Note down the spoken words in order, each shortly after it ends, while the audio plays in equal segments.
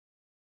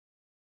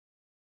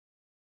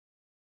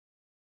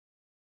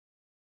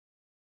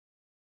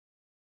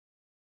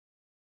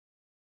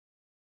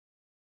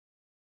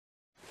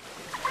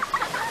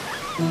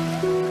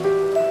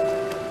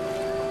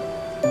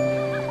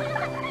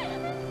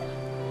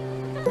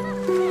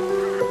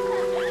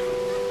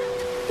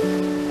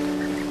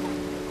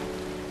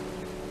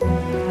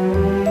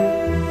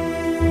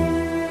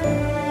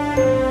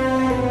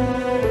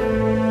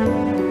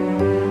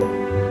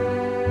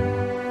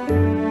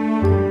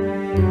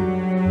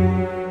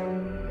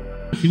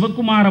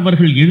சிவகுமார்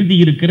அவர்கள்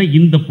எழுதியிருக்கிற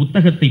இந்த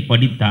புத்தகத்தை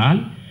படித்தால்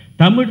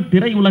தமிழ்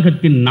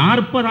திரையுலகத்தின்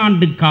 40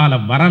 ஆண்டு கால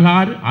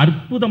வரலாறு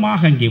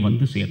அற்புதமாக அங்கே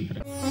வந்து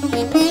சேர்ந்தது.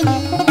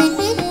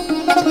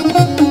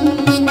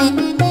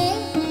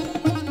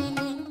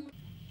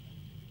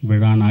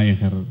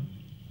 விழாநாயகர்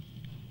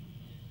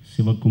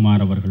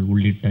சிவகுமார் அவர்கள்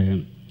உள்ளிட்ட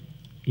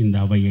இந்த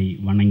அவையை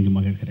வணங்கி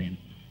மகிழ்கிறேன்.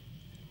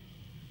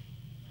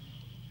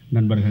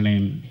 நண்பர்களே,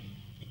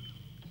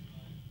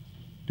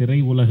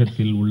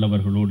 திரையுலகத்தில்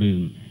உள்ளவர்களோடு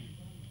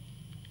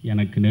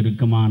எனக்கு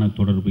நெருக்கமான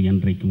தொடர்பு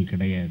என்றைக்கும்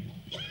கிடையாது.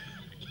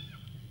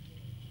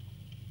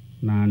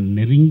 நான்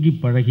நெருங்கி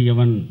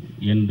பழகியவன்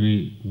என்று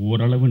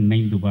ஓரளவு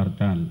நினைந்து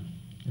பார்த்தால்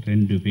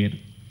 2 பேர்.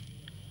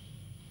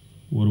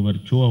 ஒருவர்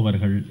சோ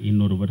அவர்கள்,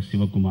 இன்னொருவர்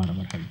சிவகுமார்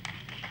அவர்கள்.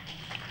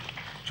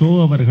 சோ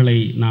அவர்களை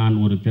நான்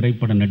ஒரு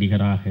திரைப்பட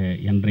நடிகராக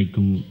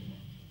என்றைக்கும்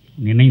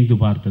நினைந்து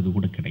பார்த்தது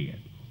கூட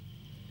கிடையாது.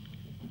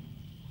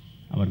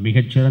 அவர்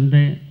மிகச்சிறந்த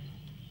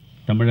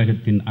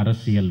தமிழகத்தின்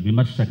அரசியல்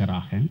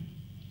விமர்சகராக,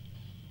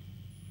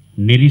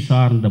 நெறி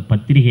சார்ந்த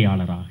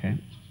பத்திரிகையாளராக,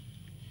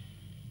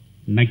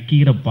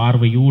 நக்கீர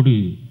பார்வையோடு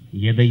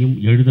எதையும்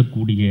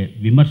எழுதக்கூடிய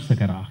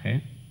விமர்சகராக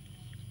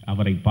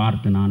அவரை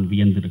பார்த்து நான்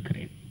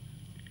வியந்திருக்கிறேன்.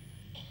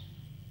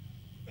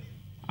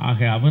 ஆக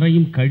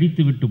அவரையும்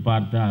கழித்து விட்டு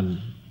பார்த்தால்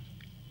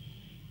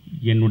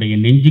என்னுடைய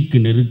நெஞ்சுக்கு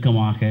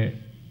நெருக்கமாக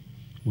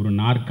ஒரு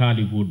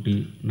நாற்காலி போட்டு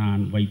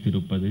நான்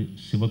வைத்திருப்பது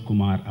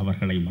சிவகுமார்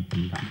அவர்களை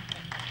மட்டும்தான்.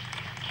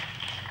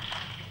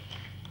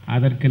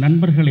 அதற்கு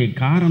நண்பர்களே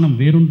காரணம்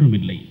வேறொன்றும்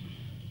இல்லை.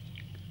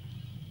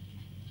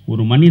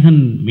 ஒரு மனிதன்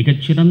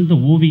மிகச்சிறந்த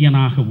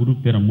ஓவியனாக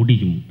உருப்பெற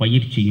முடியும்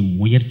பயிற்சியும்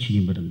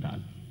முயற்சியும்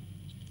இருந்தால்.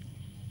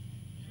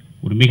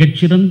 ஒரு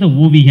மிகச்சிறந்த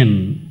ஓவியன்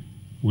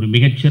ஒரு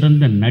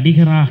மிகச்சிறந்த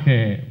நடிகராக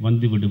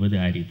வந்து விடுவது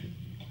அரிது.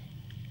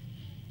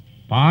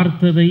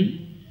 பார்த்ததை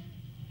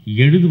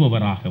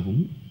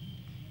எழுதுபவராகவும்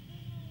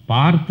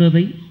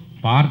பார்த்ததை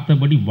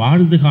பார்த்தபடி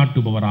வாழ்ந்து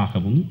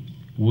காட்டுபவராகவும்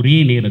ஒரே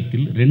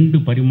நேரத்தில்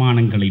 2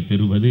 பரிமாணங்களை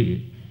பெறுவது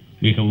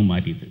மிகவும்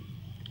அரிது.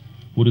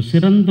 ஒரு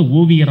சிறந்த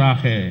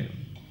ஓவியராக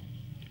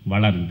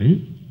வளர்ந்து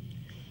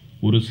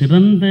ஒரு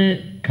சிறந்த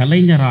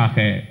கலைஞராக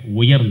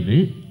உயர்ந்து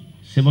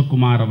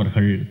சிவகுமார்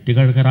அவர்கள்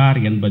திகழ்கிறார்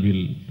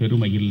என்பதில்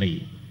பெருமை இல்லை.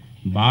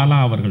 பாலா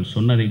அவர்கள்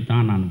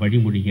சொன்னதைத்தான் நான்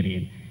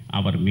வழிமொழிகிறேன்.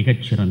 அவர்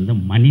மிகச்சிறந்த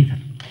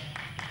மனிதர்.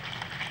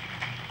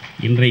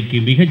 இன்றைக்கு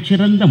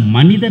மிகச்சிறந்த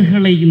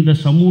மனிதர்களை இந்த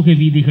சமூக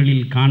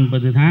வீதிகளில்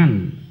காண்பதுதான்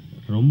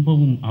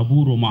ரொம்பவும்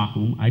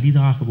அபூர்வமாகவும்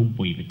அரிதாகவும்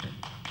போய்விட்டது.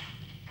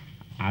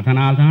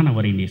 அதனால்தான்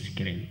அவரை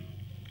நேசிக்கிறேன்.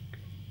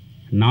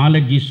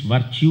 நாலெட்ஜ் இஸ்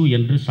வர்ச்சியூ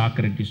என்று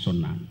சாக்ரட்டிஸ்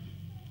சொன்னான்.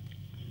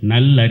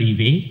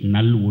 நல்லறிவே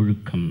நல்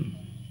ஒழுக்கம்.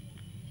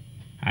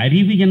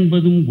 அறிவு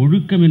என்பதும்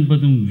ஒழுக்கம்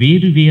என்பதும்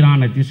வேறு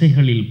வேறான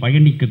திசைகளில்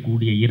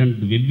பயணிக்கக்கூடிய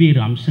 2 வெவ்வேறு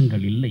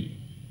அம்சங்கள் இல்லை.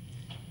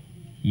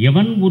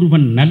 எவன்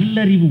ஒருவன்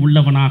நல்லறிவு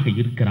உள்ளவனாக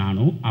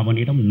இருக்கிறானோ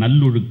அவனிடம்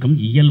நல்லொழுக்கம்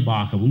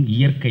இயல்பாகவும்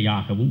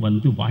இயற்கையாகவும்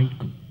வந்து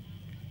வாய்க்கும்.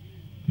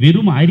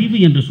 வெறும் அறிவு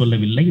என்று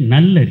சொல்லவில்லை,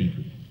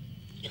 நல்லறிவு.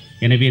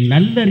 எனவே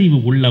நல்லறிவு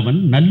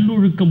உள்ளவன்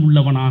நல்லொழுக்கம்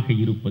உள்ளவனாக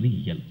இருப்பது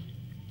இயல்பு.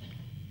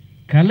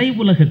 கலை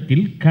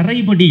உலகத்தில்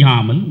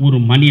கரைபடியாமல் ஒரு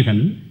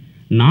மனிதன்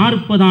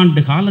 40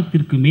 ஆண்டு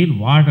காலத்திற்கு மேல்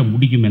வாழ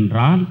முடியும்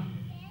என்றால்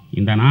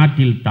இந்த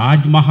நாட்டில்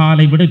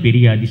தாஜ்மஹாலை விட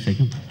பெரிய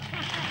அதிசயம்.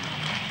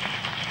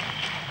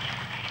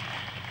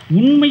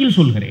 உண்மையில்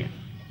சொல்கிறேன்.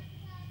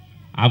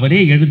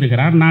 அவரே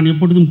எழுதுகிறார். நான்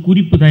எப்பொழுதும்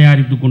குறிப்பு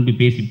தயாரித்து கொண்டு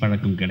பேசி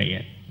பழக்கம்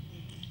கிடையாது.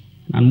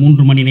 நான்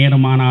 3 மணி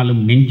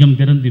நேரமானாலும் நெஞ்சம்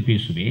திறந்து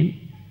பேசுவேன்.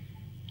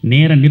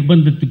 நேர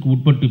நிர்பந்தத்துக்கு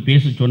உட்பட்டு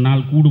பேச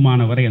சொன்னால்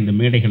கூடுமானவரை அந்த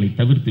மேடைகளை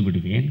தவிர்த்து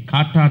விடுவேன்.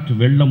 காற்றாற்று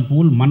வெள்ளம்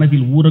போல்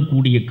மனதில்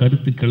ஊறக்கூடிய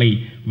கருத்துக்களை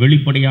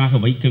வெளிப்படையாக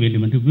வைக்க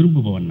வேண்டும் என்று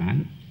விரும்புபவன்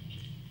நான்.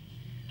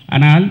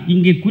 ஆனால்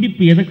இங்கே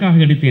குறிப்பு எதற்காக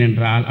எடுத்தேன்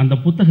என்றால், அந்த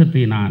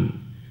புத்தகத்தை நான்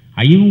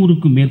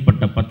 500க்கும்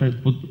மேற்பட்ட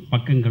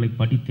பக்கங்களை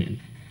படித்தேன்.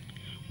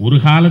 ஒரு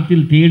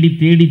காலத்தில் தேடி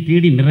தேடி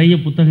தேடி நிறைய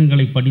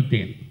புத்தகங்களை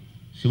படித்தேன்.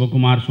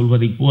 சிவகுமார்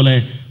சொல்வதைப் போல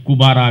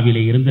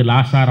குபாராவிலே இருந்து,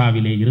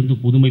 லாசாராவிலே இருந்து,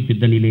 புதுமை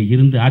பித்தனிலே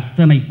இருந்து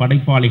அத்தனை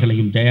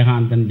படைப்பாளிகளையும்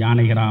ஜெயகாந்தன்,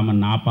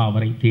 ஜானகிராமன், நாப்பா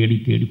வரை தேடி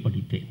தேடி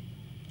படித்தேன்.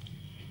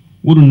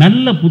 ஒரு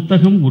நல்ல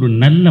புத்தகம் ஒரு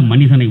நல்ல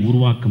மனிதனை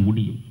உருவாக்க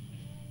முடியும்.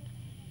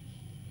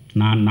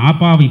 நான்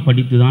நாப்பாவை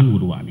படித்துதான்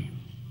உருவானேன்.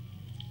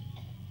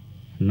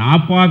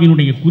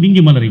 நாப்பாவினுடைய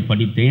குறிஞ்சி மலரை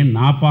படித்தேன்,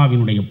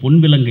 நாப்பாவினுடைய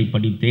பொன்விலங்கை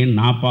படித்தேன்,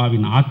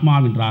 நாப்பாவின்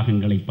ஆத்மாவின்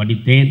ராகங்களை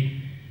படித்தேன்.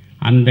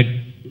 அந்த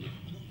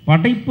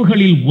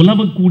படைப்புகளில்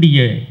உலவக்கூடிய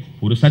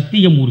ஒரு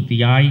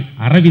சத்தியமூர்த்தியாய்,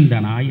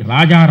 அரவிந்தனாய்,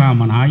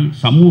 ராஜாராமனாய்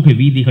சமூக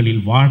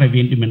வீதிகளில் வாழ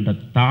வேண்டும் என்ற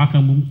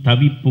தாகமும்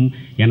தவிப்பும்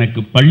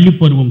எனக்கு பள்ளி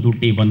பருவம்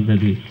தொட்டே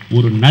வந்தது.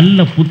 ஒரு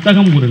நல்ல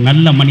புத்தகம் ஒரு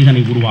நல்ல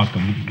மனிதனை உருவாக்க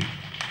முடியும்.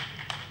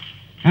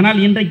 ஆனால்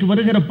இன்றைக்கு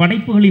வருகிற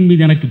படைப்புகளின்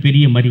மீது எனக்கு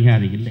பெரிய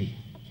மரியாதை இல்லை.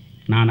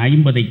 நான்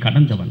 50ஐ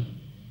கடந்தவன்.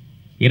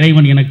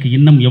 இறைவன் எனக்கு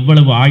இன்னும்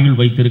எவ்வளவு ஆயுள்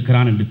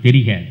வைத்திருக்கிறான் என்று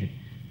தெரியாது.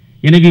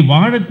 எனவே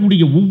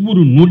வாழக்கூடிய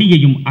ஒவ்வொரு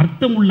நொடியையும்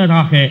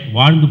அர்த்தமுள்ளதாக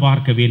வாழ்ந்து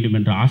பார்க்க வேண்டும்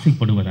என்று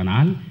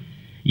ஆசைப்படுவதனால்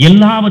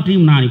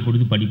எல்லாவற்றையும் நான்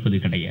இப்பொழுது படிப்பது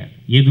கிடையாது.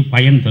 எது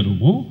பயன்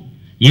தருமோ,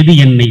 எது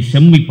என்னை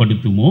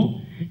செம்மைப்படுத்துமோ,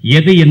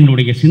 எதை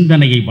என்னுடைய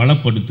சிந்தனையை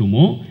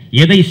வளப்படுத்துமோ,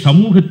 எதை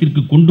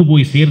சமூகத்திற்கு கொண்டு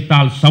போய்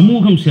சேர்த்தால்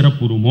சமூகம்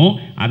சிறப்புறுமோ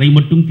அதை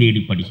மட்டும்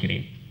தேடி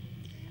படிக்கிறேன்.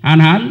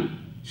 ஆனால்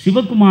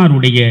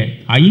சிவகுமாருடைய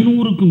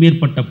 500க்கும்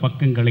மேற்பட்ட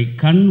பக்கங்களை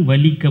கண்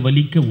வலிக்க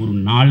வலிக்க ஒரு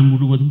நாள்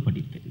முழுவதும்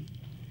படித்தேன்.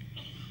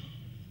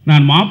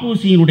 நான்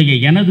மாப்போசியினுடைய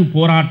எனது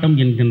போராட்டம்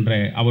என்கின்ற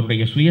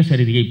அவருடைய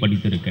சுயசரிதையை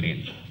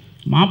படித்திருக்கிறேன்.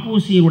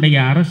 மாப்போசியினுடைய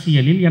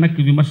அரசியலில்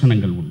எனக்கு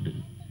விமர்சனங்கள் உண்டு.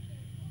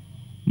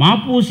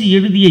 மாப்போசி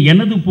எழுதிய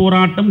எனது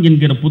போராட்டம்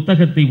என்கிற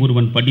புத்தகத்தை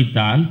ஒருவன்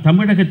படித்தால்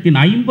தமிழகத்தின்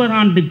 50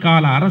 ஆண்டு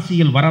கால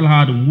அரசியல்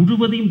வரலாறு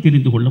முழுவதையும்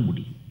தெரிந்து கொள்ள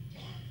முடியும்.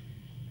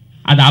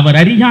 அது அவர்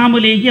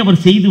அறியாமலேயே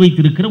அவர் செய்து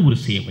வைத்திருக்கிற ஒரு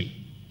சேவை.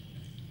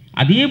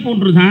 அதே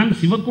போன்றுதான்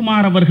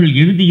சிவகுமார் அவர்கள்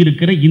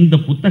எழுதியிருக்கிற இந்த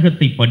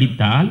புத்தகத்தை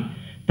படித்தால்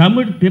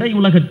தமிழ்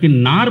திரையுலகத்தின்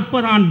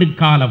 40 ஆண்டு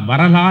கால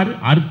வரலாறு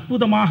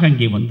அற்புதமாக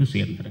அங்கே வந்து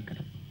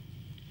சேர்ந்திருக்கிறது.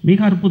 மிக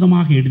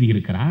அற்புதமாக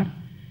எழுதியிருக்கிறார்.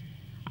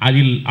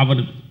 அதில்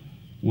அவர்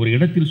ஒரு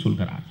இடத்தில்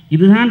சொல்கிறார்,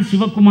 இதுதான்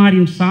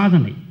சிவகுமாரின்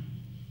சாதனை.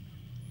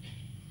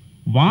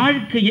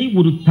 வாழ்க்கையை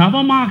ஒரு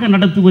தவமாக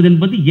நடத்துவது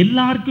என்பது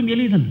எல்லாருக்கும்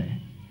எளிதல்ல.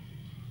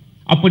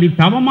 அப்படி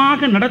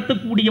தவமாக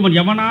நடத்தக்கூடியவன்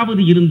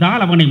எவனாவது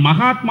இருந்தால் அவனை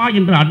மகாத்மா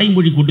என்று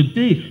அடைமொழி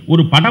கொடுத்து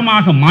ஒரு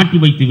படமாக மாட்டி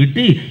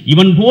வைத்துவிட்டு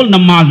இவன் போல்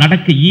நம்மால்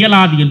நடக்க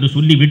இயலாது என்று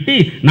சொல்லிவிட்டு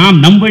நாம்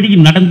நம்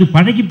வழியில் நடந்து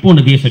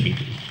பழகிப்போன தேசம்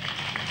இது.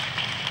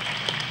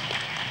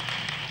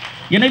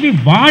 எனவே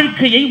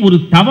வாழ்க்கையை ஒரு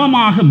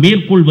தவமாக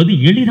மேற்கொள்வது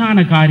எளிதான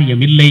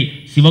காரியம் இல்லை.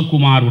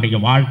 சிவகுமாருடைய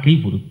வாழ்க்கை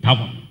ஒரு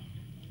தவம்.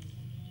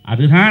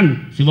 அதுதான்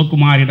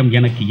சிவகுமாரிடம்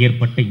எனக்கு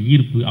ஏற்பட்ட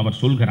ஈர்ப்பு. அவர்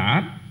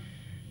சொல்கிறார்,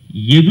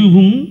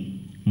 எதுவும்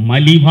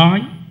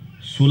மலிவாய்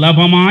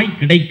சுலபமாய்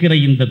கிடைக்கிற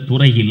இந்த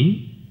துறையில்,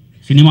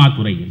 சினிமா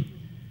துறையில்,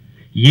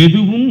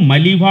 எதுவும்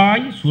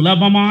மலிவாய்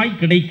சுலபமாய்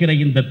கிடைக்கிற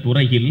இந்த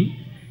துறையில்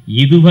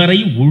இதுவரை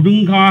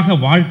ஒழுங்காக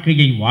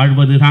வாழ்க்கையை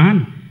வாழ்வதுதான்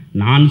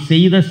நான்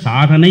செய்த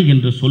சாதனை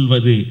என்று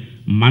சொல்வது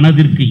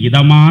மனதிற்கு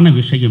இதமான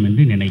விஷயம்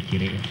என்று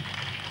நினைக்கிறேன்.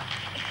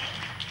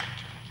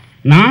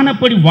 நான்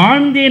அப்படி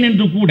வாழ்ந்தேன்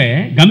என்று கூட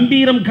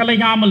கம்பீரம்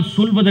கலையாமல்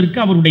சொல்வதற்கு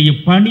அவருடைய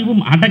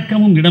பணிவும்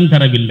அடக்கமும் இடம்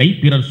தரவில்லை.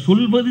 பிறர்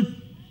சொல்வது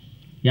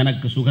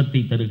எனக்கு சுகத்தை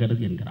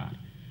தருகிறது என்கிறார்.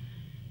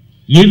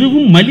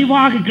 எதுவும்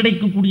மலிவாக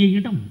கிடைக்கக்கூடிய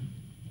இடம்.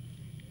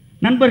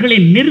 நண்பர்களே,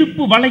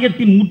 நெருப்பு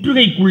வளையத்தின்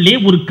முற்றுகைக்குள்ளே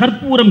ஒரு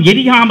கற்பூரம்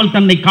எரியாமல்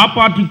தன்னை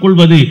காப்பாற்றிக்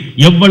கொள்வது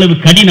எவ்வளவு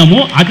கடினமோ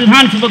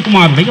அதுதான்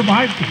சிவகுமாருடைய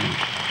வாழ்க்கை.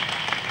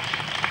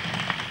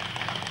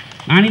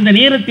 நான் இந்த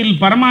நேரத்தில்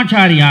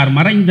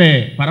மறைந்த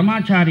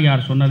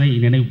பரமாச்சாரியார் சொன்னதை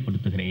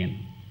நினைவுபடுத்துகிறேன்.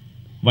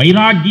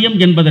 வைராக்கியம்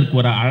என்பதற்கு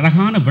ஒரு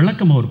அழகான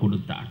விளக்கம் அவர்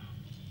கொடுத்தார்.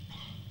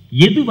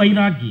 எது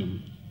வைராக்கியம்?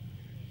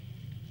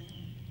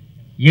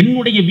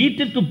 என்னுடைய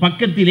வீட்டிற்கு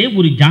பக்கத்திலே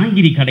ஒரு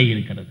ஜாங்கிரி கடை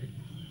இருக்கிறது.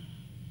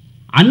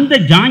 அந்த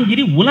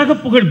ஜாங்கிரி உலக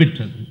புகழ்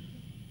பெற்றது.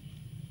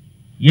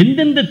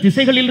 எந்தெந்த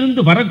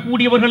திசைகளிலிருந்து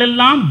வரக்கூடியவர்கள்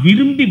எல்லாம்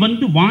விரும்பி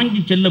வந்து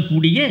வாங்கி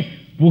செல்லக்கூடிய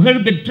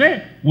புகழ்பெற்ற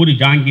ஒரு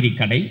ஜாங்கிரி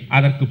கடை.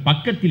 அதற்கு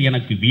பக்கத்தில்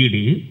எனக்கு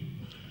வீடு.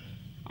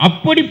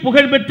 அப்படி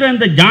புகழ்பெற்ற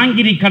அந்த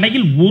ஜாங்கிரி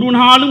கடையில் ஒரு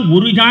நாளும்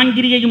ஒரு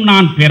ஜாங்கிரியையும்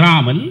நான்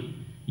பெறாமல்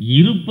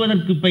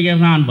இருப்பதற்கு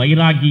பெயர்தான்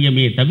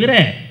வைராகியமே தவிர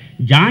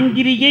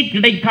ஜாங்கிரியே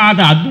கிடைக்காத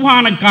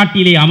அத்வான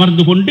காட்டிலே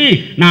அமர்ந்து கொண்டு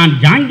நான்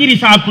ஜாங்கிரி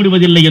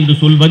சாப்பிடுவதில்லை என்று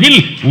சொல்வதில்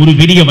ஒரு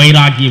பெரிய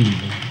வைராகியம்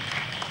இல்லை.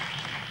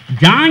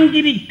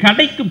 ஜாங்கிரி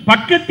கடைக்கு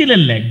பக்கத்தில்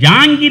அல்ல,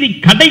 ஜாங்கிரி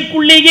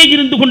கடைக்குள்ளேயே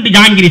இருந்து கொண்டு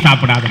ஜாங்கிரி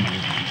சாப்பிடாத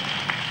மனிதன்.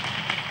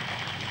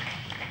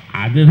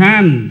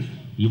 அதுதான்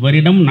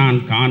இவரிடம் நான்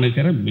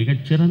காணுகிற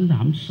மிகச்சிறந்த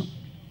அம்சம்.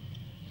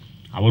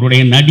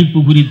 அவருடைய நடிப்பு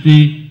குறித்து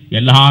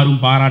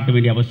எல்லாரும் பாராட்ட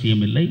வேண்டிய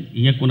அவசியம் இல்லை.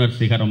 இயக்குனர்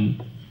சிகரம்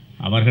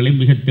அவர்களை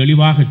மிக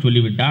தெளிவாக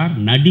சொல்லிவிட்டார்.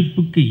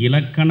 நடிப்புக்கு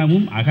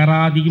இலக்கணமும்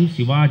அகராதியும்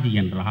சிவாஜி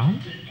என்றால்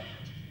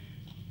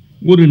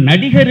ஒரு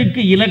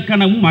நடிகருக்கு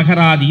இலக்கணமும்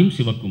அகராதியும்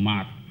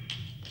சிவகுமார்.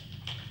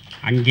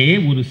 அங்கே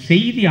ஒரு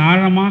செய்தி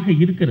ஆழமாக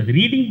இருக்கிறது.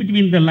 ரீடிங்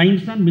பிட்வீன் த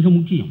லைன்ஸ் தான் மிக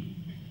முக்கியம்.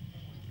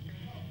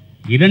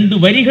 2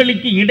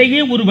 வரிகளுக்கு இடையே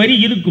ஒரு வரி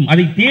இருக்கும்,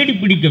 அதை தேடி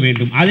பிடிக்க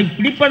வேண்டும். அதை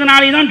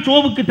பிடிப்பதனாலே தான்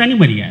ஷோவுக்கு தனி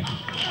மரியாதை.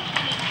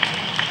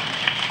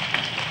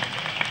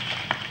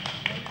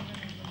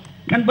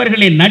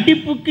 நண்பர்களே,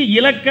 நடிப்புக்கு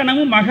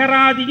இலக்கணமும்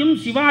அகராதியும்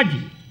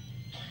சிவாஜி,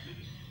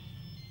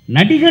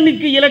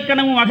 நடிகனுக்கு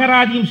இலக்கணமும்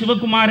அகராதியும்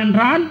சிவகுமார்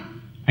என்றால்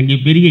அங்கே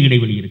பெரிய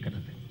இடைவெளி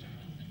இருக்கிறது.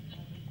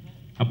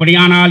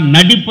 அப்படியானால்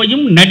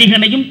நடிப்பையும்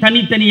நடிகனையும்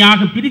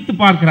தனித்தனியாக பிரித்து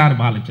பார்க்கிறார்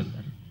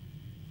பாலச்சந்தர்.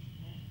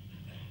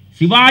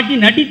 சிவாஜி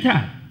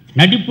நடித்தார்,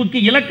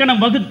 நடிப்புக்கு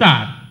இலக்கணம்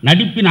வகுத்தார்,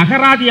 நடிப்பின்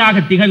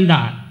அகராதியாக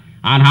திகழ்ந்தார்.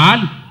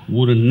 ஆனால்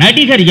ஒரு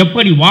நடிகர்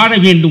எப்படி வாழ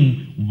வேண்டும்,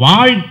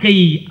 வாழ்க்கை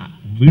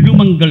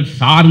விழுமங்கள்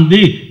சார்ந்து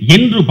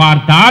என்று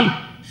பார்த்தால்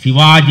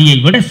சிவாஜியை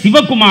விட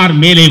சிவகுமார்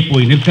மேலே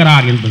போய்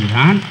நிற்கிறார்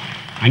என்பதுதான்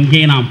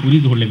அங்கே நாம்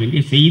புரிந்து கொள்ள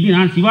வேண்டிய செய்தி.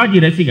 நான் சிவாஜி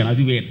ரசிகன்,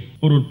 அதுவே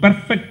ஒரு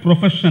பெர்ஃபெக்ட்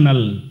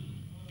ப்ரொஃபஷனல்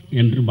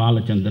என்று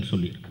பாலச்சந்தர்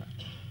சொல்லியிருக்கிறார்.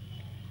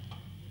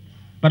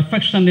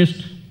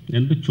 பெர்ஃபெக்ஷனிஸ்ட்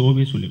என்று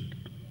சோவே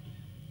சொல்லிவிட்டார்.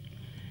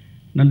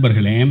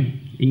 நண்பர்களே,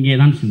 இங்கே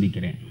தான்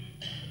சிந்திக்கிறேன்.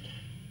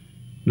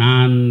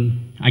 நான்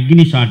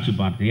அக்னி சாட்சி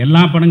பார்த்தேன்.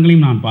 எல்லா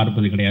படங்களையும் நான்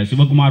பார்ப்பது கிடையாது.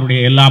 சிவகுமாருடைய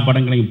எல்லா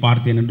படங்களையும்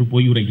பார்த்தேன் என்று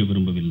பொய் உரைக்க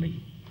விரும்பவில்லை.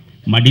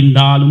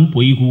 மடிந்தாலும்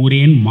பொய்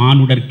கூறேன்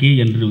மானுடர்க்கே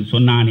என்று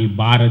சொன்னானே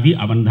பாரதி,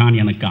 அவன்தான்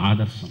எனக்கு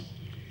ஆதர்சம்.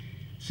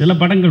 சில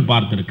படங்கள்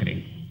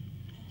பார்த்திருக்கிறேன்.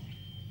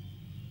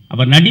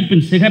 அவர்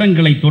நடிப்பின்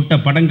சிகரங்களை தொட்ட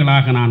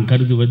படங்களாக நான்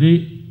கருதுவது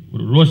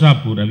ஒரு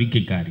ரோசாப்பூ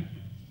ரவிக்கைக்காரி,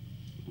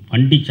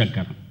 வண்டி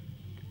சக்கரம்,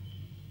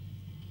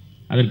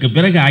 அதற்கு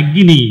பிறகு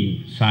அக்னி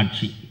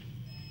சாட்சி,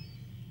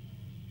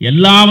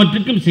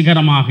 எல்லாவற்றுக்கும்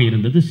சிகரமாக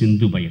இருந்தது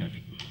சிந்து பைரவி.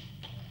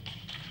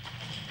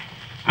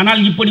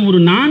 ஆனால் இப்படி ஒரு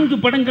 4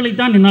 படங்களை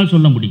தான் என்னால்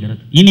சொல்ல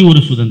முடிகிறது. இனி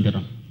ஒரு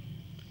சுதந்திரம்.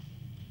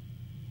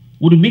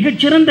 ஒரு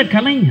மிகச்சிறந்த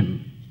கலைஞன்,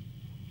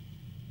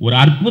 ஒரு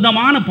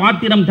அற்புதமான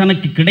பாத்திரம்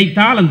தனக்கு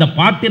கிடைத்தால் அந்த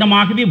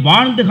பாத்திரமாகவே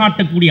வாழ்ந்து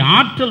காட்டக்கூடிய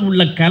ஆற்றல்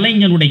உள்ள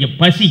கலைஞனுடைய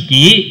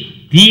பசிக்கு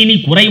தீனி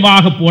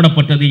குறைவாக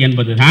போடப்பட்டது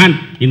என்பதுதான்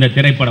இந்த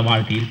திரைப்பட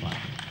வாழ்க்கையில்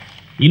பார்க்கிறோம்.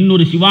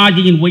 இன்னொரு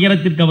சிவாஜியின்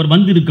உயரத்திற்கு அவர்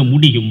வந்திருக்க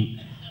முடியும்.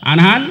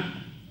 ஆனால்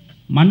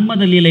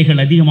மன்மத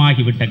லீலைகள்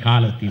அதிகமாகிவிட்ட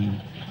காலத்தில்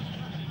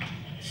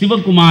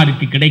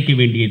சிவகுமாருக்கு கிடைக்க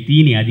வேண்டிய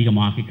தீனி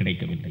அதிகமாக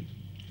கிடைக்கவில்லை.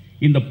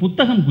 இந்த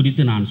புத்தகம்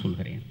குறித்து நான்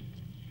சொல்கிறேன்.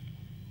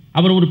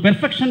 அவர் ஒரு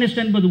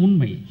பெர்ஃபெக்ஷனிஸ்ட் என்பது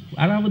உண்மை.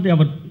 அதாவது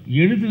அவர்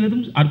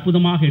எழுதுவதும்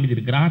அற்புதமாக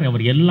எழுதியிருக்கிறார்.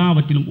 அவர்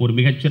எல்லாவற்றிலும் ஒரு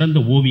மிகச்சிறந்த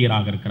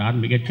ஓவியராக இருக்கிறார்,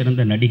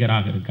 மிகச்சிறந்த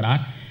நடிகராக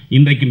இருக்கிறார்,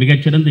 இன்றைக்கு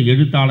மிகச்சிறந்த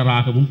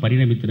எழுத்தாளராகவும்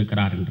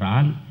பரிணமித்திருக்கிறார்.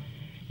 என்றால்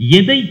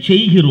எதை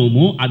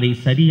செய்கிறோமோ அதை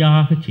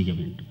சரியாக செய்ய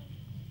வேண்டும்.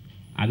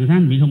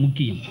 அதுதான் மிக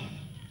முக்கியம்.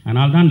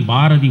 அதனால்தான்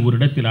பாரதி ஒரு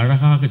இடத்தில்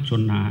அழகாக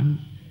சொன்னான்,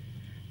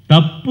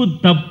 தப்பு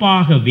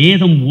தப்பாக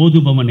வேதம்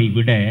ஓதுபவனை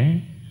விட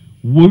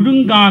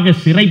ஒழுங்காக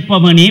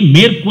சிறைப்பவனே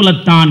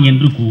மேற்குலத்தான்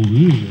என்று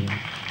கூறு.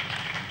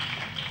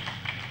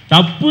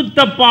 தப்பு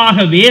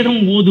தப்பாக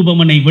வேதம்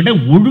ஓதுபவனை விட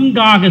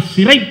ஒழுங்காக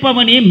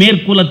சிறைப்பவனே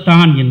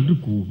மேற்குலத்தான் என்று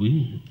கூவு.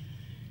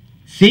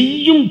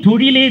 செய்யும்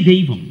தொழிலே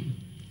தெய்வம்.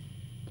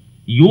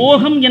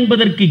 யோகம்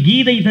என்பதற்கு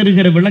கீதை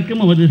தருகிற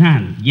விளக்கம்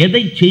அதுதான்.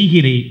 எதை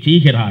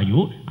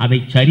செய்கிறாயோ அதை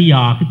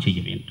சரியாக செய்ய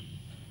வேண்டும்.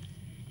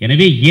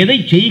 எனவே எதை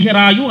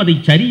செய்கிறாயோ அதை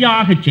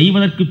சரியாக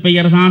செய்வதற்கு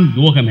பெயர்தான்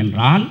யோகம்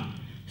என்றால்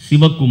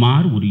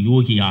சிவகுமார் ஒரு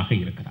யோகியாக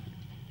இருக்கிறார்.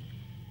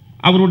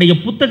 அவருடைய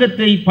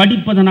புத்தகத்தை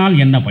படிப்பதனால்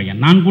என்ன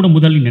பயன்? நான் கூட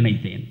முதலில்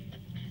நினைத்தேன்,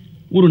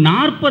 ஒரு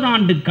 40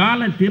 ஆண்டு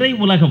கால திரை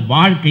உலக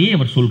வாழ்க்கையை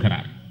அவர்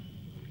சொல்கிறார்.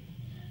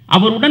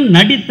 அவருடன்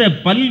நடித்த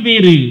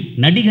பல்வேறு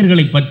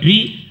நடிகர்களை பற்றி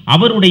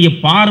அவருடைய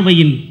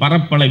பார்வையின்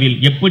பரப்பளவில்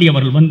எப்படி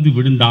அவர்கள் வந்து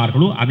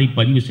விழுந்தார்களோ அதை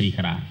பதிவு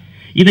செய்கிறார்.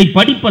 இதை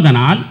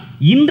படிப்பதனால்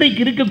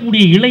இன்றைக்கு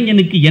இருக்கக்கூடிய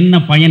இளைஞனுக்கு என்ன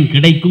பயன்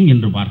கிடைக்கும்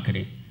என்று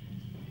பார்க்கிறேன்.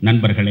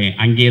 நண்பர்களே,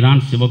 அங்கேதான்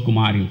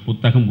சிவகுமாரின்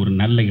புத்தகம் ஒரு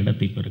நல்ல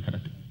இடத்தை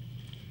பெறுகிறது.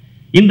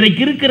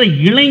 இன்றைக்கு இருக்கிற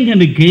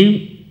இளைஞனுக்கு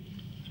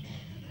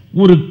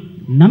ஒரு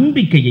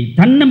நம்பிக்கையை,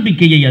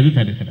 தன்னம்பிக்கையை அது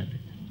தருகிறது.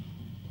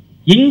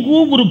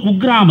 எங்கோ ஒரு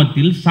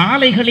குக்கிராமத்தில்,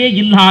 சாலைகளே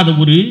இல்லாத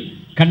ஒரு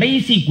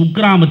கடைசி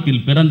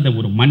குக்கிராமத்தில் பிறந்த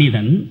ஒரு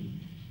மனிதன்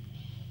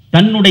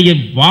தன்னுடைய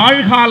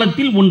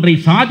வாழ்காலத்தில் ஒன்றை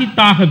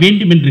சாதித்தாக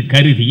வேண்டும் என்று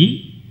கருதி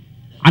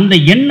அந்த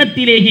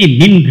எண்ணத்திலேயே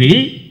நின்று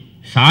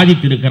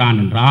சாதித்திருக்கிறான்.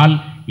 என்றால்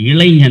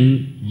இளைஞன்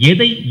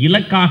எதை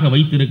இலக்காக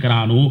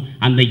வைத்திருக்கிறானோ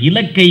அந்த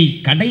இலக்கை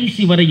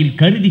கடைசி வரையில்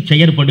கருதி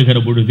செயற்படுகிற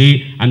பொழுது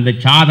அந்த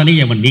சாதனை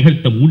அவன்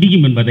நிகழ்த்த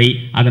முடியும் என்பதை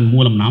அதன்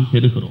மூலம் நாம்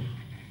பெறுகிறோம்.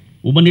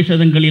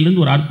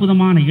 உபநிஷதங்களிலிருந்து ஒரு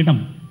அற்புதமான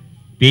இடம்,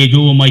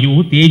 தேஜோமயோ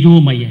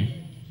தேஜோமய,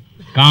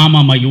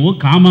 காமமயோ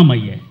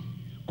காமமய,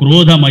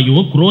 குரோதமயோ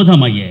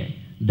குரோதமய,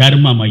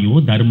 தர்மமயோ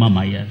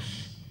தர்மமய.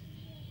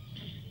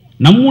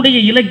 நம்முடைய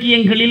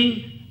இலக்கியங்களில்,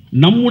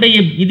 நம்முடைய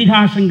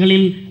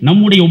இதிகாசங்களில்,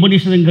 நம்முடைய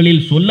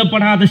உபநிஷதங்களில்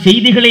சொல்லப்படாத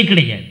செய்திகளே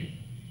கிடையாது.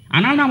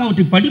 ஆனால் நாம்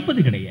அவற்றை படிப்பது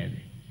கிடையாது.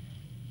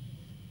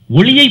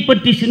 ஒளியை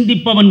பற்றி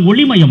சிந்திப்பவன்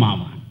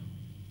ஒளிமயமாவான்.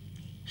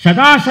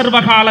 சதா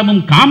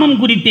சர்வகாலமும் காமம்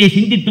குறித்தே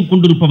சிந்தித்துக்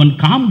கொண்டிருப்பவன்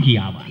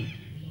காமுகியாவான்,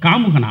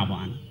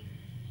 காமுகனாவான்.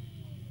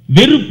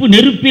 வெறுப்பு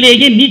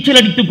நெருப்பிலேயே நீச்சல்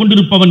அடித்துக்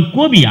கொண்டிருப்பவன்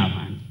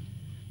கோபியாவான்.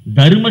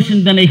 தர்ம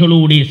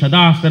சிந்தனைகளோடைய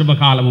சதா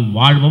சர்வகாலமும்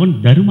வாழ்பவன்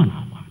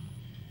தர்மனாவான்.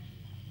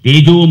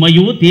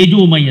 தேஜோமயோ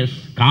தேஜோமயஸ்,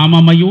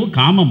 காமமயோ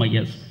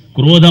காமமயஸ்,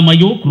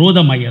 குரோதமயோ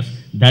குரோதமயஸ்,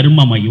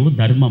 தர்மமயோ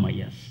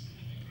தர்மமயஸ்.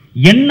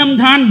 எண்ணம்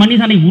தான்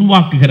மனிதனை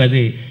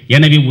உருவாக்குகிறது.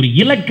 எனவே ஒரு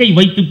இலக்கை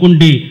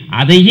வைத்துக்கொண்டு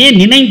அதையே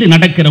நினைந்து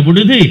நடக்கிற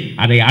பொழுது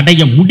அதை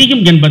அடைய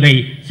முடியும் என்பதை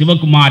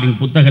சிவகுமாரின்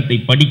புத்தகத்தை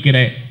படிக்கிற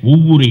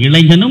ஒவ்வொரு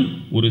இளைஞனும்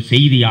ஒரு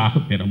செய்தியாக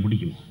பெற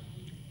முடியும்.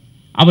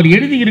 அவர்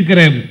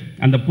எழுதியிருக்கிற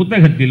அந்த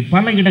புத்தகத்தில்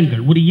பல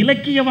இடங்கள் ஒரு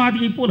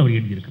இலக்கியவாதியைப் போல் அவர்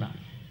எழுதியிருக்கிறார்.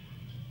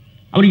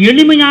 அவர்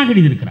எளிமையாக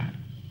எழுதியிருக்கிறார்.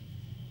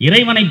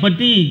 இறைவனை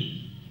பற்றி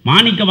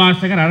மாணிக்க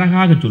வாசகர்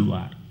அழகாக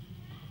சொல்வார்,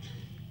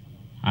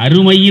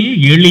 அருமையில்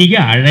எளிய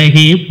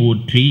அழகே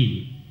போற்றி.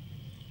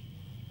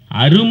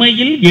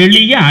 அருமையில்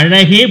எளிய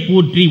அழகே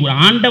போற்றி. ஒரு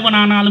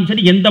ஆண்டவனானாலும்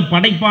சரி, எந்த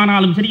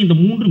படைப்பானாலும் சரி, இந்த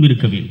மூன்றும்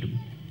இருக்க வேண்டும்.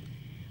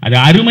 அது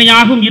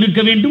அருமையாகவும்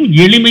இருக்க வேண்டும்,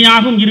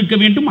 எளிமையாகவும் இருக்க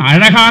வேண்டும்,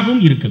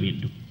 அழகாகவும் இருக்க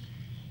வேண்டும்.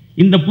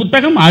 இந்த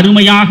புத்தகம்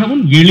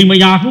அருமையாகவும்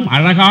எளிமையாகவும்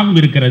அழகாகவும்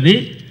இருக்கிறது.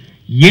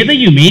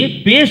 எதையுமே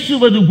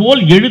பேசுவது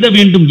போல் எழுத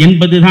வேண்டும்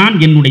என்பதுதான்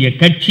என்னுடைய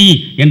கட்சி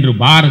என்று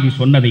பாரதி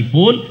சொன்னதை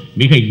போல்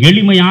மிக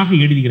எளிமையாக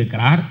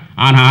எழுதியிருக்கிறார்.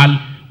 ஆனால்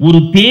ஒரு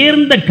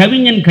தேர்ந்த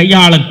கவிஞன்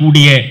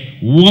கையாளக்கூடிய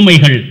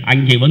உவமைகள்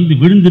அங்கே வந்து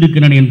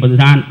விழுந்திருக்கின்றன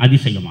என்பதுதான்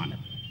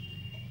அதிசயமானது.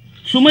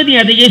 சுமதி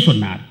அதையே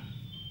சொன்னார்,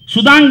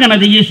 சுதாங்கன்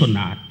அதையே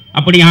சொன்னார்.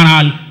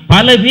 அப்படியானால்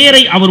பல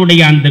பேரை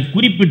அவருடைய அந்த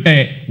குறிப்பிட்ட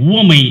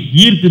உவமை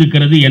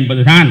ஈர்த்திருக்கிறது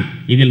என்பதுதான்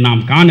இதில்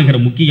நாம் காணுகிற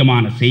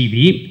முக்கியமான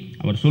செய்தி.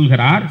 அவர்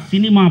சொல்கிறார்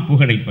சினிமா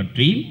புகழை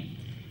பற்றி,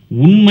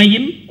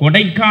 உண்மையில்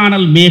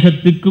கொடைக்கானல்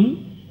மேகத்துக்கும்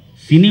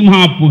சினிமா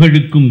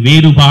புகழுக்கும்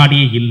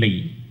வேறுபாடே இல்லை.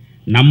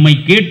 நம்மை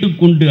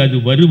கேட்டுக்கொண்டு அது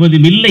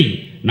வருவதும் இல்லை,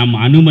 நம்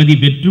அனுமதி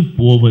பெற்று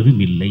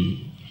போவதும் இல்லை.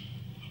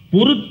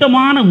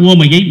 பொருத்தமான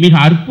உவமையை மிக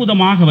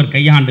அற்புதமாக அவர்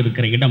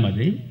கையாண்டிருக்கிற இடம்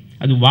அது.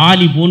 அது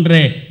வாலி போன்ற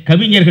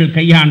கவிஞர்கள்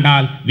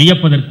கையாண்டால்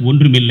வியப்பதற்கு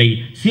ஒன்றுமில்லை.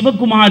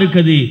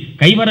 சிவகுமாருக்கு அது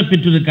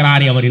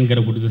கைவரப்பெற்றிருக்கிறாரே அவர்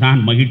என்கிற பொழுதுதான்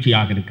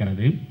மகிழ்ச்சியாக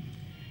இருக்கிறது.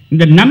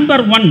 இந்த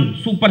நம்பர் 1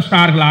 சூப்பர்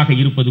ஸ்டார்களாக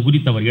இருப்பது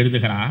குறித்து அவர்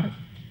எழுதுகிறார்.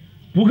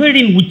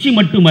 புகழின் உச்சி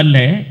மட்டுமல்ல,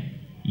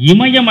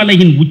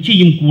 இமயமலையின்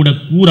உச்சியும் கூட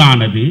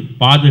கூரானது,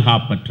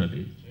 பாதுகாப்பற்றது.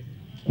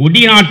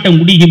 கொடிநாட்ட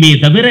முடியுமே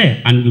தவிர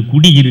அங்கு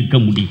குடியிருக்க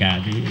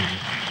முடியாது.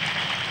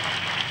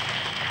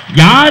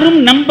 யாரும்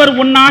நம்பர்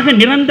 1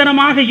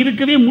 நிரந்தரமாக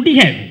இருக்கவே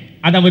முடியாது,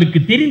 அது அவருக்கு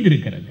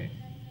தெரிந்திருக்கிறது.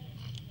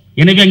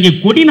 எனவே அங்கே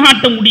கொடி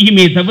நாட்ட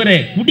முடியுமே தவிர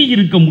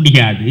குடியிருக்க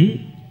முடியாது.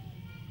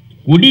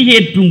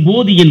 கொடியேற்றும்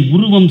போது என்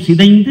உருவம்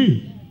சிதைந்து,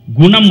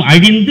 குணம்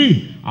அழிந்து,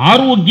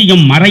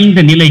 ஆரோக்கியம் மறைந்த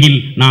நிலையில்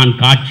நான்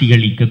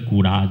காட்சியளிக்க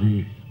கூடாது.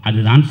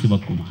 அதுதான்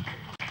சிவகுமார்.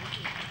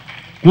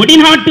 கொடி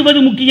நாட்டுவது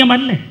முக்கியம்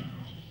அல்ல,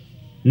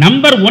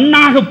 நம்பர்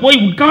 1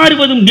 போய்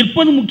உட்காருவதும்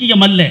நிற்பதும்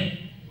முக்கியம் அல்ல.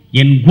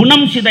 என்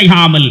குணம்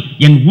சிதையாமல்,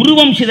 என்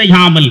உருவம்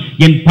சிதையாமல்,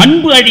 என்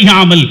பண்பு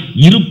அழியாமல்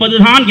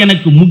இருப்பதுதான்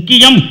எனக்கு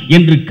முக்கியம்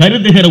என்று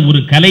கருதுகிற ஒரு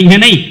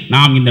கலைஞனை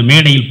நாம் இந்த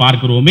மேடையில்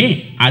பார்க்கிறோமே,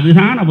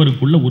 அதுதான்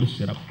அவருக்குள்ள ஒரு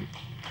சிறப்பு.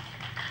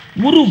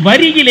 ஒரு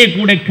வரியிலே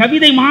கூட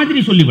கவிதை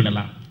மாதிரி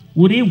சொல்லிவிடலாம்,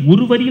 ஒரே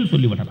ஒரு வரியில்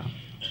சொல்லிவிடலாம்.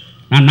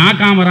 நான் நா.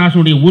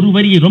 காமராஜனுடைய ஒரு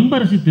வரியை ரொம்ப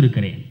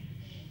ரசித்திருக்கிறேன்.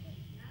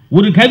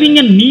 ஒரு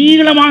கவிஞன்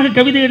நீளமாக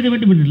கவிதை எழுத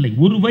வேண்டும் என்று இல்லை,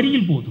 ஒரு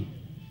வரியில் போதும்.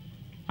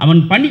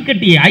 அவன்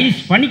பனிக்கட்டியை,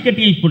 ஐஸ்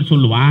பனிக்கட்டியை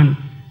சொல்லுவான்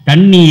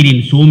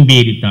தண்ணீரின்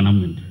சோம்பேறித்தனம்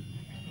என்று.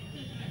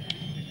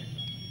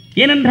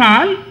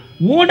 ஏனென்றால்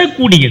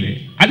ஓடக்கூடியது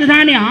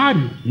அதுதானே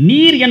ஆறு.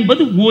 நீர்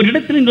என்பது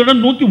ஓரிடத்தில் இன்னொரு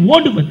நோக்கி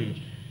ஓடுவது.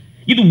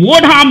 இது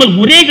ஓடாமல்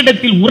ஒரே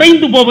இடத்தில்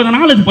உறைந்து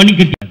போவதனால் அது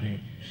பனிக்கட்டி.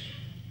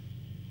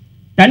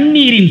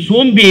 தண்ணீரின்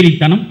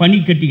சோம்பேறித்தனம்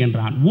பனிக்கட்டி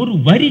என்றான். ஒரு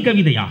வரி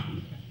கவிதையாகும்.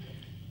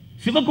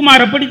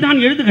 சிவகுமார்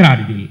அப்படித்தான்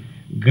எழுதுகிறார். இதில்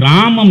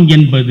கிராமம்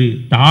என்பது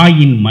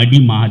தாயின்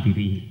மடி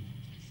மாதிரி.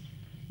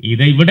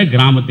 இதைவிட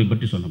கிராமத்தை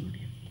பற்றி சொல்ல முடியும்.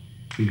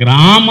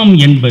 கிராமம்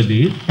என்பது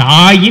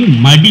தாயின்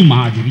மடி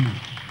மாதிரி.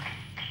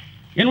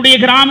 என்னுடைய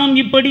கிராமம்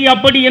இப்படி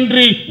அப்படி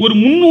என்று ஒரு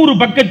 300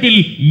 பக்கத்தில்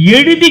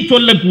எழுதி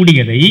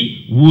சொல்லக்கூடியதை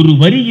ஒரு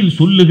வரியில்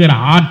சொல்லுகிற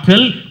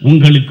ஆற்றல்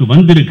உங்களுக்கு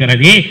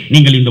வந்திருக்கிறதே,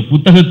 நீங்கள் இந்த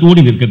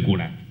புத்தகத்தோடு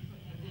நிற்கக்கூடாது.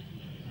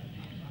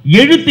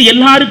 எழுத்து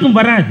எல்லாருக்கும்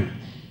வராது.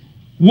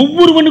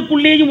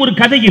 ஒவ்வொருவனுக்குள்ளேயும் ஒரு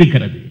கதை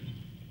இருக்கிறது,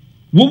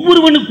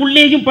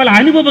 ஒவ்வொருவனுக்குள்ளேயும் பல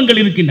அனுபவங்கள்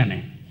இருக்கின்றன.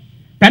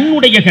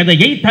 தன்னுடைய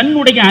கதையை,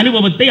 தன்னுடைய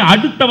அனுபவத்தை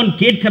அடுத்தவன்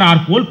கேட்கிறார்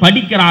போல்,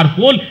 படிக்கிறார்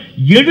போல்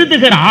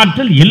எழுதுகிற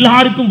ஆற்றல்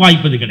எல்லாருக்கும்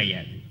வாய்ப்பது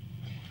கிடையாது.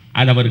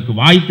 அது அவருக்கு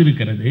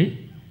வாய்த்திருக்கிறது.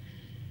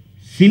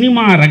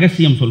 சினிமா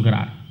ரகசியம்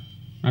சொல்கிறார்.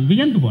 நான்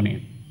வியந்து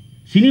போனேன்.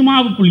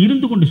 சினிமாவுக்குள்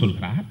இருந்து கொண்டு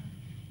சொல்கிறார்.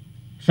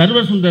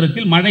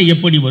 சர்வசுந்தரத்தில் மழை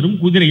எப்படி வரும்,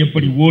 குதிரை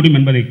எப்படி ஓடும்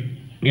என்பதை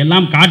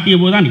எல்லாம் காட்டிய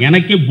போதுதான்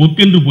எனக்கே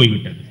பொக்கென்று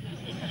போய்விட்டது.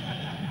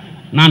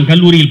 நான்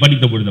கல்லூரியில்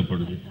படித்த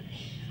பொழுது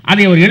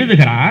அதை அவர்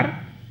எழுதுகிறார்.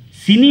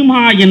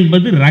 சினிமா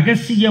என்பது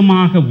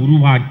ரகசியமாக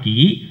உருவாக்கி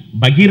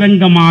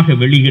பகிரங்கமாக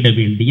வெளியிட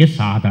வேண்டிய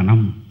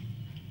சாதனம்.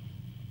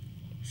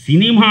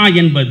 சினிமா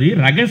என்பது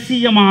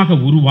ரகசியமாக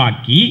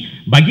உருவாக்கி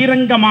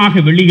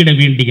பகிரங்கமாக வெளியிட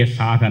வேண்டிய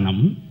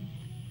சாதனம்.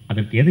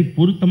 அதற்கு எதை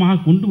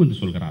பொருத்தமாக கொண்டு வந்து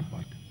சொல்கிறார்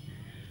பாருங்க.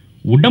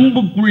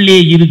 உடம்புக்குள்ளே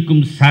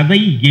இருக்கும்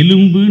சதை,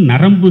 எலும்பு,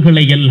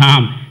 நரம்புகளை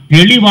எல்லாம்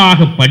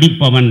தெளிவாக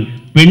படிப்பவன்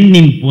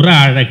பெண்ணின் புற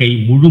அழகை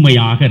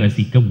முழுமையாக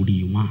ரசிக்க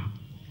முடியுமா?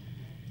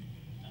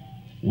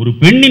 ஒரு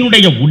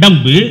பெண்ணினுடைய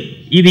உடம்பு,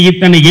 இது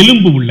இத்தனை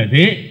எலும்பு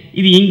உள்ளது,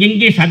 இது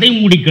இங்கெங்கே சதை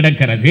மூடி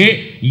கிடக்கிறது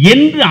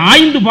என்று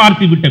ஆய்ந்து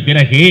பார்த்து விட்ட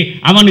பிறகு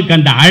அவனுக்கு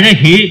அந்த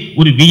அழகு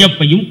ஒரு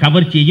வியப்பையும்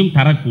கவர்ச்சியையும்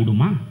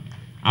தரக்கூடுமா?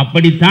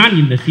 அப்படித்தான்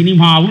இந்த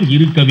சினிமாவும்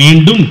இருக்க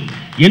வேண்டும்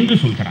என்று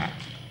சொல்கிறார்.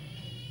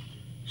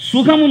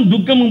 சுகமும்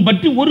துக்கமும்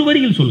பற்றி ஒரு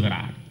வரியில்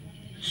சொல்கிறார்.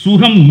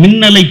 சுகம்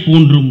மின்னலை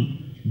போன்றும்,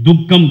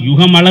 துக்கம்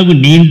யுகமளவு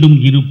நீண்டும்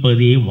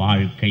இருப்பதே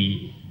வாழ்க்கை.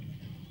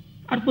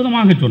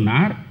 அற்புதமாக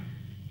சொன்னார்.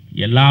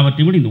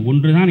 எல்லாவற்றையும் விட இந்த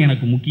ஒன்றுதான்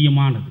எனக்கு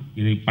முக்கியமானது.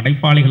 இதை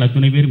படைப்பாளிகள்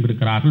அத்தனை பேரும்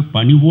இருக்கிறார்கள்.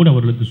 பணிவோடு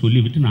அவர்களுக்கு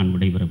சொல்லிவிட்டு நான்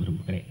விடைபெற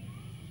விரும்புகிறேன்.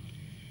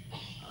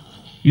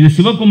 இது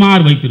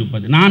சிவகுமார்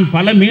வைத்திருப்பது. நான்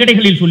பல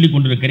மேடைகளில் சொல்லிக்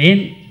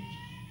கொண்டிருக்கிறேன்.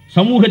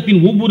 சமூகத்தின்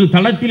ஒவ்வொரு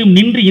தளத்திலும்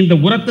நின்று இந்த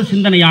உரத்த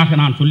சிந்தனையாக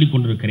நான் சொல்லிக்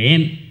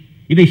கொண்டிருக்கிறேன்.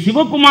 இதை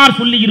சிவகுமார்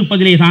சொல்லி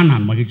இருப்பதிலே தான்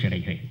நான் மகிழ்ச்சி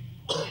அடைகிறேன்.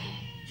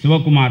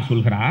 சிவகுமார்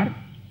சொல்கிறார்,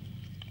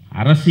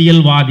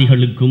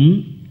 அரசியல்வாதிகளுக்கும்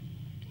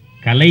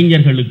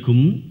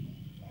கலைஞர்களுக்கும்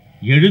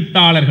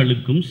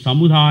எழுத்தாளர்களுக்கும்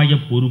சமுதாய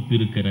பொறுப்பு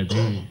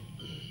இருக்கிறது.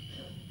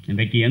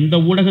 இன்றைக்கு எந்த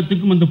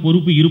ஊடகத்துக்கும் அந்த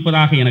பொறுப்பு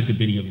இருப்பதாக எனக்கு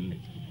தெரியவில்லை.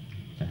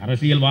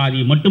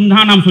 அரசியல்வாதியை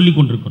மட்டும்தான் நாம் சொல்லிக்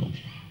கொண்டிருக்கிறோம்.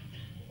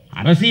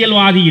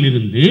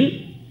 அரசியல்வாதியிலிருந்து,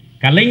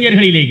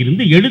 கலைஞர்களிலே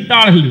இருந்து,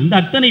 எழுத்தாளர்களிலிருந்து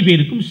அத்தனை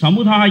பேருக்கும்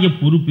சமுதாய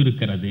பொறுப்பு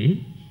இருக்கிறது.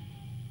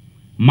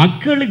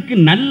 மக்களுக்கு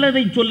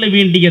நல்லதை சொல்ல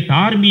வேண்டிய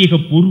தார்மீக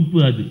பொறுப்பு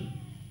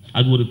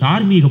அது ஒரு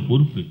தார்மீக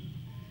பொறுப்பு.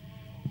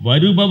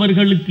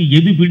 வருபவர்களுக்கு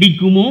எது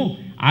பிடிக்குமோ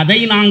அதை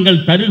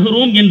நாங்கள்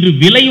தருகிறோம் என்று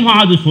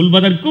விலைமாது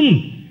சொல்வதற்கும்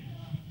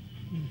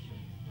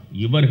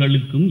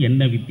இவர்களுக்கும்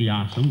என்ன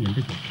வித்தியாசம்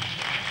என்று கேட்கிறேன்.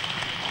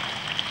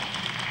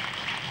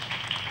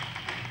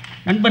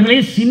 நண்பர்களே,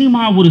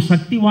 சினிமா ஒரு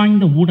சக்தி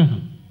வாய்ந்த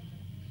ஊடகம்.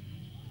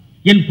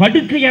 என்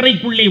படுக்கை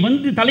அறைக்குள்ளே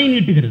வந்து தலை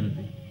நீட்டுகிறது.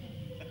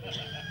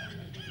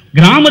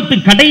 கிராமத்து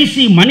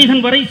கடைசி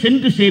மனிதன் வரை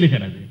சென்று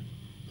சேருகிறது.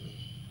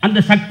 அந்த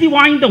சக்தி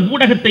வாய்ந்த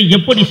ஊடகத்தை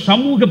எப்படி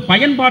சமூக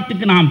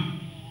பயன்பாட்டுக்கு நாம்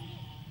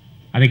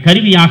அதை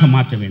கருவியாக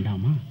மாற்ற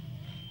வேண்டாமா?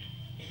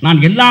 நான்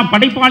எல்லா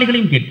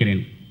படைப்பாளிகளையும் கேட்கிறேன்,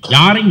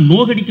 யாரையும்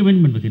நோகடிக்க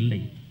வேண்டும் என்பதில்லை.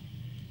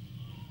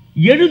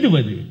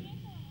 எழுதுவது,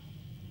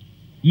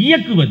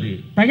 இயக்குவது,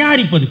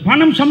 தயாரிப்பது,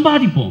 பணம்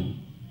சம்பாதிப்போம்.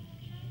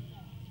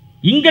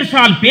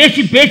 இங்கர்சால்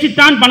பேசி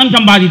பேசித்தான் பணம்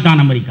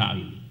சம்பாதித்தான்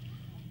அமெரிக்காவில்.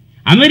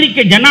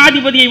 அமெரிக்க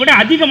ஜனாதிபதியை விட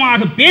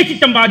அதிகமாக பேசி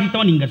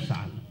சம்பாதித்தவன்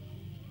இங்கர்சால்.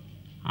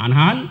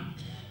 ஆனால்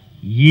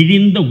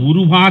இழிந்த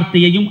ஒரு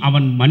வார்த்தையையும்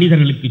அவன்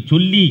மனிதர்களுக்கு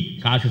சொல்லி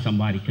காசு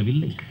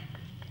சம்பாதிக்கவில்லை.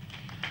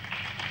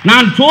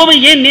 நான் சோவை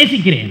ஏன்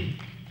நேசிக்கிறேன்?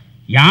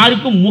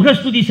 யாருக்கும்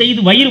முகஸ்துதி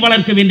செய்து வயிறு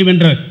வளர்க்க வேண்டும்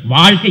என்ற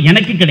வாழ்க்கை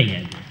எனக்கு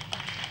கிடையாது.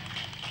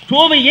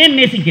 சோவை ஏன்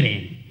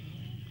நேசிக்கிறேன்?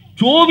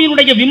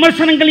 சோவினுடைய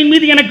விமர்சனங்களின்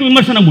மீது எனக்கு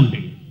விமர்சனம் உண்டு.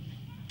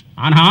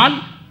 ஆனால்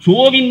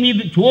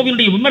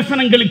சோவினுடைய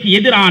விமர்சனங்களுக்கு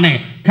எதிரான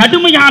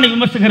கடுமையான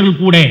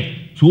விமர்சகர்கள் கூட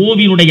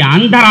சோவினுடைய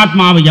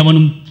அந்தராத்மாவை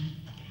எவனும்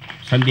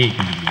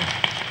சந்தேகிக்க முடியாது.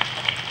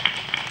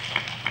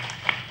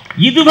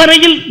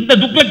 இதுவரையில் இந்த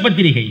துக்ளக்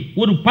பத்திரிகை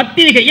ஒரு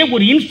பத்திரிகையை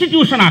ஒரு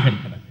இன்ஸ்டிடியூஷனாக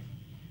இருக்கிறது.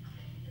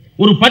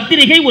 ஒரு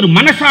பத்திரிகை ஒரு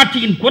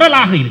மனசாட்சியின்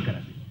குரலாக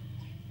இருக்கிறது.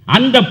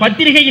 அந்த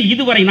பத்திரிகையில்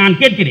இதுவரை நான்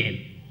கேட்கிறேன்,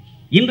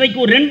 இன்றைக்கு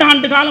ஒரு 2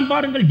 ஆண்டு காலம்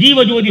பாருங்கள்,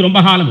 ஜீவஜோதி ரொம்ப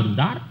காலம்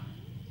இருந்தார்,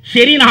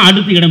 ஷெரீனா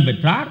அடுத்து இடம்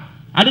பெற்றார்,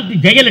 அடுத்து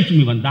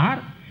ஜெயலட்சுமி வந்தார்.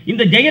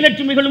 இந்த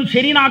ஜெயலட்சுமிகளும்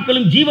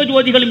ஷெரீனாக்களும்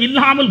ஜீவஜோதிகளும்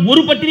இல்லாமல்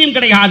ஒரு பத்திரிகையும்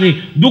கிடையாது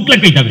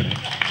துக்ளக்கை தவிர.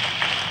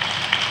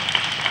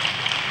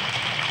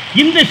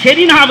 இந்த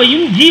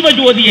ஷெரீனாவையும்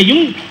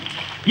ஜீவஜோதியையும்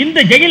இந்த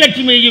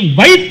ஜெயலட்சுமியையும்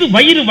வைத்து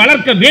வயிறு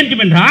வளர்க்க வேண்டும்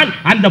என்றால்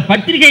அந்த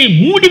பத்திரிகையை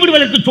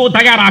மூடிவிடுவதற்கு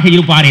தயாராக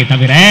இருப்பாரே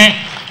தவிர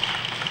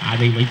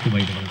அதை வைத்து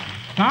வயிறு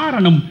வளர்க்க.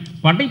 காரணம்,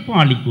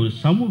 படைப்பாளிக்கு ஒரு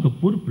சமூக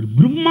பொறுப்பு.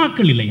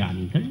 பிரம்மாக்கள் இல்லையா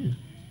நீங்கள்?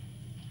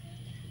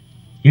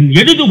 என்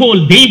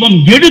எழுதுகோல் தெய்வம்,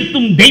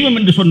 எழுத்தும் தெய்வம்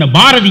என்று சொன்ன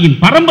பாரதியின்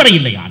பரம்பரை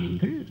இல்லையா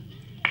நீங்கள்?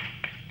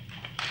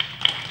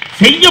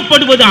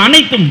 செய்யப்படுவது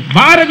அனைத்தும்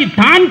பாரதி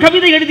தான்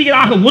கவிதை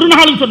எழுதுகிறாக ஒரு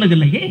நாளும்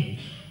சொன்னதில்லையே.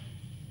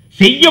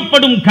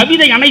 செய்யப்படும்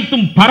கவிதை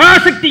அனைத்தும்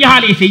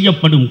பராசக்தியாலே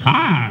செய்யப்படும்.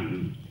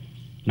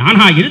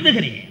 நானா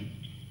எழுதுகிறேன்.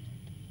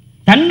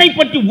 தன்னை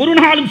பற்றி ஒரு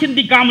நாளும்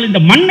சிந்திக்காமல் இந்த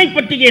மண்ணை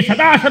பற்றியே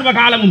சதா சர்வ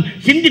காலமும்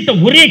சிந்தித்த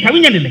ஒரே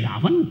கவிஞன் இல்லை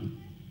அவன்.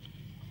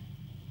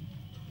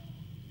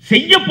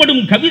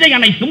 செய்யப்படும் கவிதை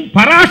அனைத்தும்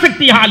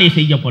பராசக்தியாலே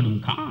செய்யப்படும்.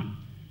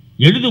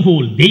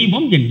 எழுதுகோல்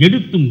தெய்வம், என்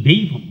எழுத்தும்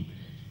தெய்வம்.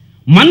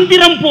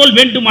 மந்திரம் போல்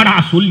வேண்டுமாடா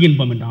சொல்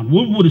இன்பம் என்றான்.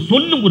 ஒவ்வொரு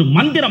சொல்லும் ஒரு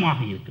மந்திரமாக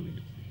இருக்க வேண்டும்.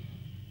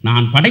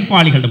 நான்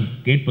படைப்பாளிகளிடம்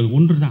கேட்பது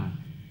ஒன்றுதான்,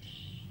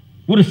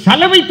 ஒரு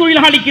சலவை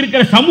தொழிலாளிக்கு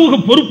இருக்கிற சமூக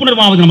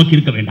பொறுப்புணர்வாவது நமக்கு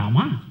இருக்க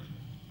வேண்டாமா?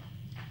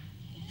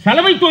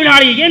 சலவை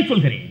தொழிலாளியை ஏன்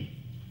சொல்கிறேன்?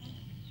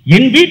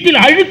 என் வீட்டில்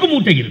அழுக்கு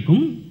மூட்டை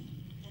இருக்கும்.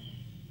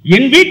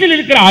 என் வீட்டில்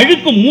இருக்கிற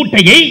அழுக்கு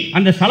மூட்டையை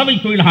அந்த சலவை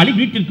தொழிலாளி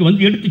வீட்டிற்கு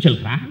வந்து எடுத்து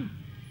செல்கிறான்.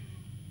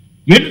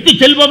 எடுத்து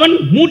செல்பவன்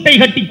மூட்டை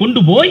கட்டி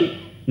கொண்டு போய்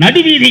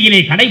நடுவீதியிலே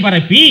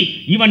கடைபரப்பி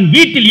இவன்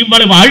வீட்டில்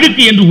இவ்வளவு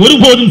அழுக்கு என்று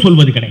ஒருபோதும்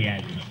சொல்வது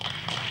கிடையாது.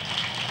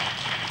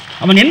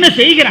 அவன் என்ன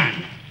செய்கிறான்?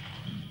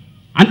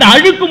 அந்த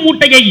அழுக்கு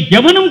மூட்டையை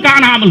எவனும்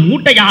காணாமல்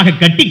மூட்டையாக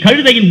கட்டி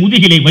கழுதையின்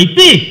முதுகிலே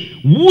வைத்து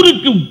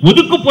ஊருக்கு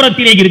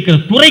ஒதுக்குப்புறத்திலே இருக்கிற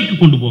துறைக்கு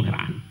கொண்டு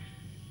போகிறான்.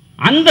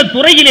 அந்த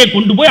துறையிலே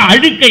கொண்டு போய்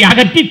அழுக்கை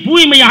அகற்றி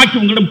தூய்மையாக்கி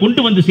உங்களிடம்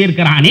கொண்டு வந்து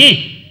சேர்க்கிறானே.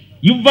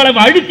 இவ்வளவு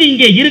அழுக்கு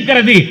இங்கே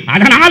இருக்கிறது,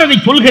 அதனால் அதை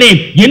சொல்கிறேன்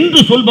என்று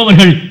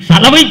சொல்பவர்கள்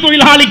சலவை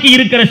தொழிலாளிக்கு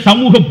இருக்கிற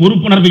சமூக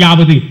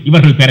பொறுப்புணர்வையாவது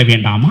இவர்கள் பெற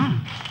வேண்டாமா?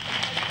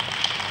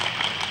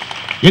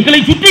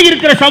 எங்களை சுற்றி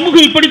இருக்கிற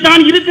சமூகம்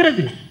இப்படித்தான்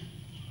இருக்கிறது,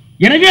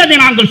 எனவே அதை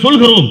நாங்கள்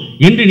சொல்கிறோம்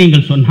என்று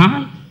நீங்கள்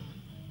சொன்னால்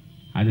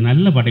அது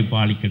நல்ல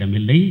படைப்பாளிக்கிடம்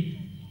இல்லை.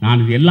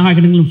 நான் இது எல்லா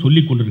இடங்களிலும்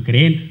சொல்லிக்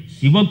கொண்டிருக்கிறேன்.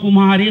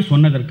 சிவகுமாரே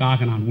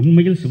சொன்னதற்காக நான்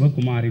உண்மையில்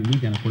சிவகுமாரின்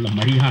மீது எனக்குள்ள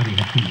மரியாதை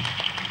இருக்கும்.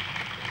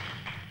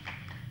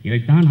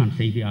 இதைத்தான் நான்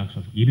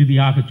செய்தியாக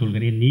இறுதியாக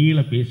சொல்கிறேன். நீள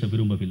பேச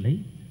விரும்பவில்லை.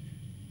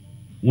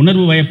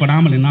 உணர்வு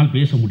வயப்படாமல் என்னால்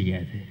பேச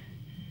முடியாது.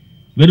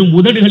 வெறும்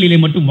உதடுகளிலே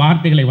மட்டும்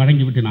வார்த்தைகளை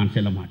வழங்கிவிட்டு நான்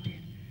செல்ல மாட்டேன்.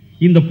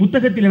 இந்த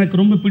புத்தகத்தில்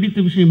எனக்கு ரொம்ப பிடித்த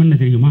விஷயம் என்ன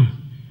தெரியுமா?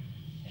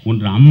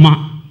 ஒன்று அம்மா,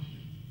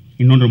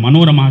 இன்னொன்று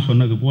மனோரமா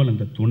சொன்னது போல்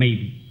அந்த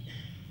துணைவி.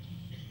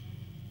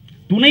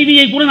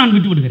 துணைவியை கூட நான்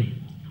விட்டு விடுகிறேன்.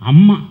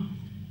 அம்மா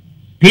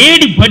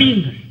தேடி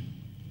படியுங்கள்.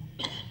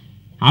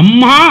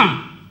 அம்மா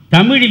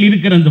தமிழில்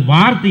இருக்கிற அந்த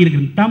வார்த்தை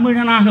இருக்கிற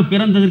தமிழனாக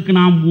பிறந்ததற்கு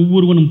நாம்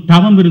ஒவ்வொருவனும்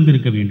தவம்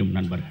இருந்திருக்க வேண்டும்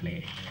நண்பர்களே.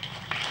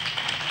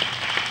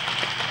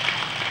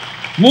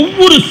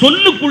 ஒவ்வொரு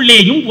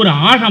சொல்லுக்குள்ளேயும் ஒரு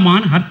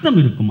ஆழமான அர்த்தம்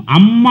இருக்கும்.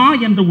 அம்மா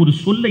என்ற ஒரு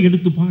சொல்லை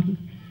எடுத்து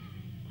பாருங்கள்.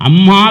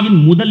 அம்மாவின்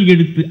முதல்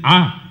எழுத்து ஆ,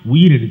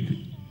 உயிர் எழுத்து.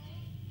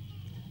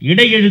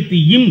 இடை எழுத்து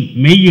இம்,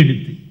 மெய்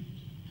எழுத்து.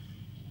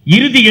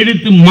 இறுதி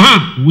எழுத்து மா,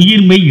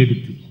 உயிர் மெய்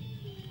எழுத்து.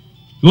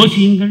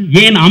 யோசியுங்கள்,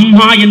 ஏன்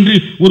அம்மா என்று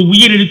ஒரு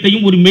உயிர்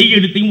எழுத்தையும் ஒரு மெய்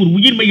எழுத்தையும் ஒரு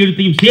உயிர் மெய்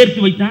எழுத்தையும் சேர்த்து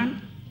வைத்தான்?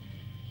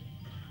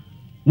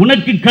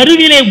 உனக்கு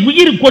கருவிலே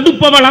உயிர்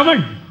கொடுப்பவள்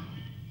அவள்.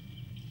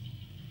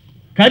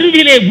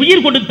 கருவிலே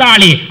உயிர்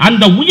கொடுத்தாலே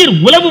அந்த உயிர்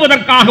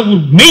உலவுவதற்காக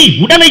ஒரு மெய்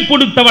உடலை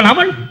கொடுத்தவள்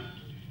அவள்.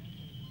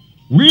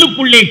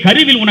 உள்ளுக்குள்ளே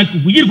கருவில் உனக்கு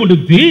உயிர்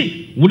கொடுத்து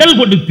உடல்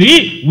கொடுத்து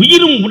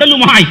உயிரும்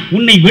உடலுமாய்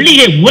உன்னை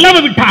வெளியே உலவ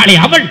விட்டாளே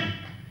அவள்.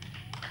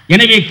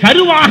 எனவே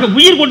கருவாக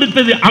உயிர்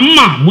கொடுத்தது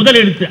அம்மா, முதல்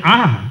எழுத்து ஆ.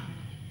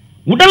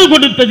 உடல்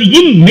கொடுத்தது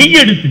இம், மெய்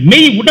எழுத்து,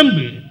 மெய்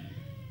உடம்பு.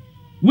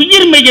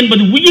 உயிர் மெய்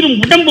என்பது உயிரும்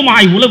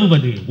உடம்புமாய்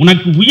உலவுவது.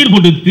 உனக்கு உயிர்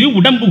கொடுத்து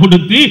உடம்பு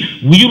கொடுத்து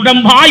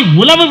உயிருடம்பாய்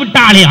உலவ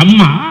விட்டாளே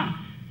அம்மா.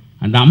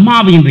 அந்த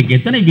அம்மாவை இன்றைக்கு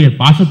எத்தனை பேர்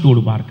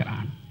பாசத்தோடு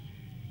பார்க்கிறான்?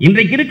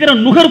 இன்றைக்கு இருக்கிற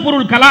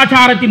நுகர்பொருள்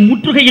கலாச்சாரத்தின்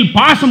முற்றுகையில்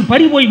பாசம்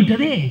பறிபோய்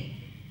விட்டதே.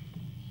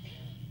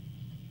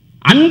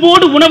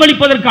 அன்போடு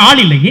உணவளிப்பதற்கு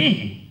ஆள் இல்லையே.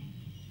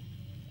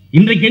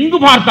 இன்றைக்கு எங்கு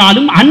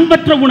பார்த்தாலும்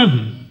அன்பற்ற உணவு,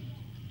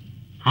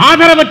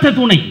 ஆதரவற்ற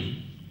துணை,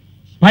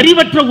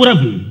 பரிவற்ற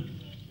உறவு,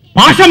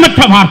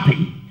 பாசமற்ற வார்த்தை.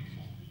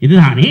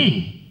 இதுதானே?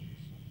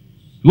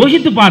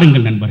 யோசித்து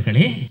பாருங்கள்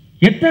நண்பர்களே,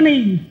 எத்தனை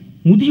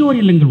முதியோர்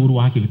இல்லங்கள்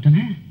உருவாகிவிட்டன.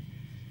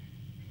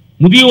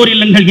 முதியோர்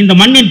இல்லங்கள் இந்த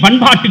மண்ணின்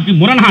பண்பாட்டுக்கு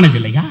முரணானது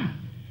இல்லையா?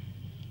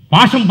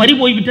 பாசம் பறி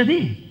போய்விட்டது.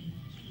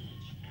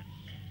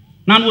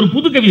 நான் ஒரு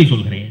புது கவிதை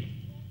சொல்கிறேன்.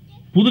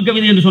 புது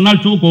கவிதை என்று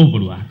சொன்னால் சோ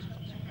கோவப்படுவார்.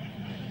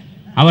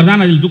 அவர்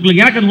தான் அதில் துக்ள.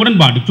 எனக்கு அது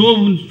உடன்பாடு,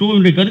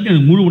 சோவுடைய கருத்து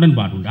எனக்கு முழு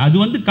உடன்பாடு உண்டு.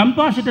 அது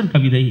கம்பாசிட்டர்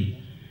கவிதை.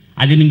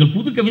 அதை நீங்கள்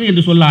புது கவிதை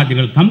என்று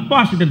சொல்லாதீர்கள்,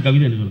 கம்பாசிட்டர்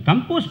கவிதை என்று சொல்ல.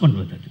 கம்போஸ்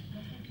பண்ணுவது அது.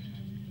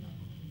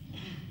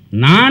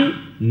 நான்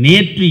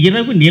நேற்று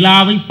இரவு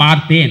நிலாவை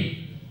பார்த்தேன்.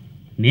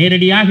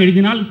 நேரடியாக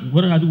எழுதினால்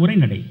அது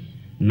உரைநடை.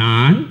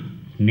 நான்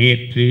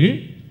நேற்று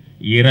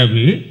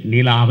இரவு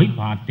நிலாவை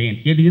பார்த்தேன்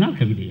எழுதினால்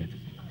கவிதை அது.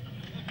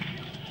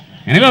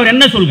 எனவே அவர்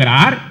என்ன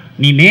சொல்கிறார்?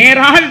 நீ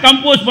நேராக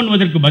கம்போஸ்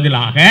பண்ணுவதற்கு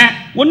பதிலாக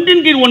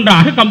ஒன்றின் கீழ்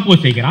ஒன்றாக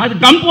கம்போஸ் செய்கிறார். அது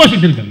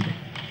கம்போசிட்டர் கவிதை.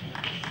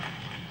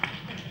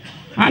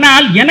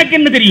 ஆனால் எனக்கு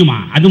என்ன தெரியுமா?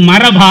 அது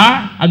மரபா,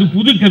 அது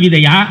புது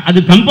கவிதையா, அது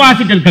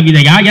கம்பாசிட்டர்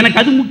கவிதையா?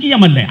 எனக்கு அது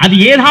முக்கியம் அல்ல. அது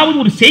ஏதாவது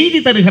ஒரு செய்தி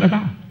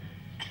தருகிறதா?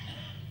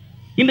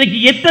 இன்றைக்கு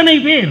எத்தனை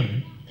பேர்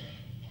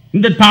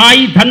இந்த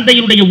தாய்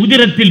தந்தையுடைய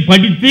உதிரத்தில்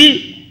படித்து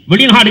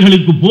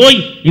வெளிநாடுகளுக்கு போய்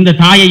இந்த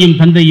தாயையும்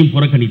தந்தையும்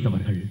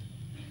புறக்கணித்தவர்கள்.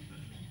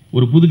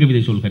 ஒரு புது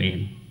கவிதை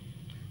சொல்கிறேன்.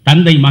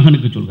 தந்தை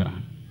மகனுக்கு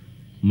சொல்கிறான்,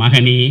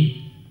 மகனே,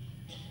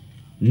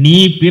 நீ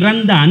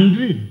பிறந்த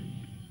அன்று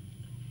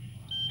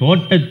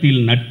தோட்டத்தில்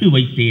நட்டு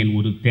வைத்தேன்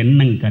ஒரு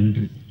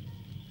தென்னங்கன்று.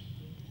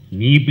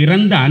 நீ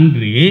பிறந்த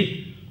அன்று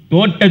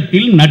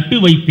தோட்டத்தில் நட்டு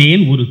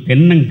வைத்தேன் ஒரு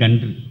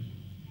தென்னங்கன்று.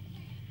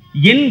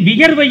 என்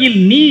வியர்வையில்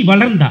நீ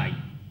வளர்ந்தாய்.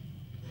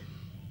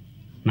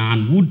 நான்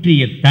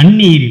ஊற்றிய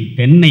தண்ணீரில்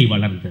தென்னை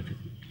வளர்ந்தது.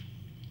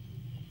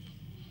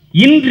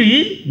 இன்று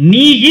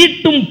நீ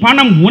ஈட்டும்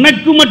பணம்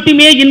உனக்கு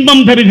மட்டுமே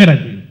இன்பம்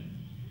தருகிறது.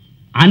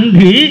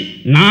 அன்று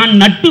நான்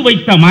நட்டு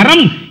வைத்த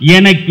மரம்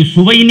எனக்கு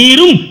சுவை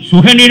நீரும்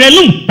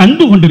சுகநிழலும்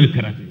தந்து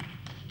கொண்டிருக்கிறது.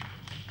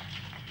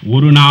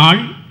 ஒரு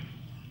நாள்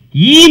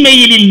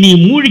ஈமெயிலில் நீ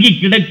மூழ்கி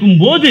கிடக்கும்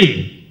போது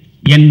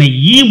என்னை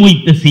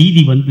ஈமொய்த்த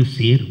செய்தி வந்து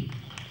சேரும்.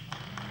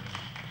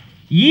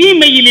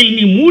 ஈமெயிலில்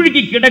நீ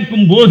மூழ்கி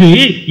கிடக்கும் போது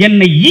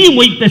என்னை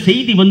ஈமொய்த்த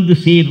செய்தி வந்து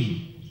சேரும்.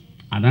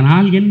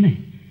 அதனால் என்ன?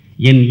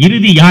 என்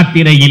இறுதி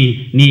யாத்திரையில்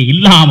நீ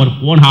இல்லாமற்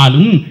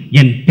போனாலும்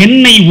என்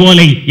தென்னை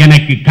ஓலை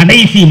எனக்கு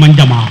கடைசி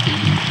மஞ்சமாகும்.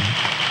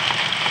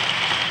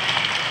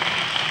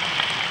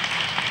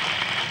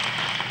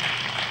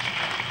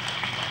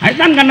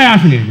 அதுதான்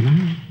கண்ணதாசன் எழுதினான்.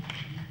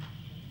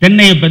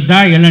 தென்னையை பெற்றா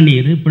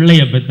இளநீர்,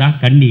 பிள்ளையை பெற்றா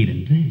கண்ணீர்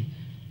என்று.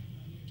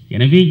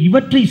 எனவே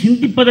இவற்றை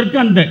சிந்திப்பதற்கு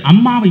அந்த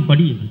அம்மாவை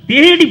படியுங்கள்,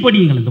 தேடி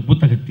படியுங்கள். அந்த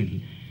புத்தகத்தில்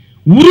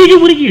உருகி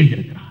உருகி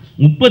எழுதியிருக்கிறார்.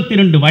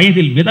 32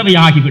 வயதில்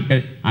விதவையாகிவிட்ட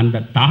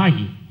அந்த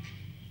தாய்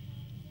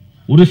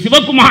ஒரு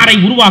சிவகுமாரை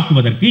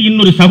உருவாக்குவதற்கு,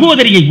 இன்னொரு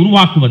சகோதரியை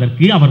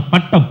உருவாக்குவதற்கு அவர்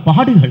பட்ட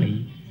பாடுகளை,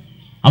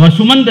 அவர்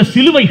சுமந்த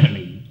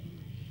சிலுவைகளை,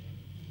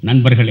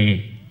 நண்பர்களே,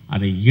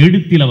 அதை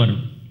எழுத்தில் அவர்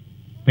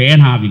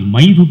பேனாவில்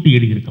மை தொட்டு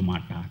எழுதியிருக்க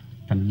மாட்டார்,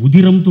 தன்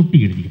உதிரம் தொட்டு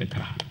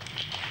எழுதியிருக்கிறார்.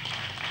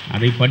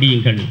 அதை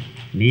படியுங்கள்.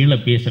 நீள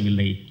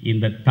பேசவில்லை.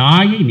 இந்த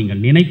தாயை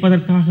நீங்கள்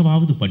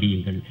நினைப்பதற்காகவாவது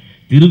படியுங்கள்.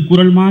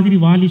 திருக்குறள் மாதிரி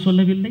வாலி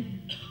சொல்லவில்லை.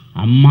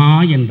 அம்மா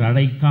என்று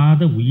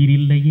அழைக்காத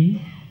உயிரில்லையே,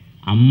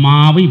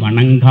 அம்மாவை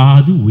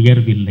வணங்காது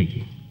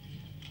உயர்வில்லையே.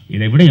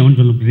 இதை விட எவன்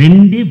சொல்லும்?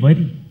 2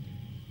 வரி.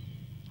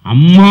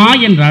 அம்மா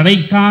என்று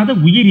அழைக்காத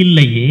உயிர்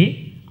இல்லையே,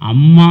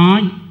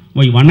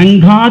 அம்மாவை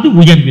வணங்காது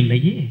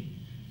உயர்வில்லையே.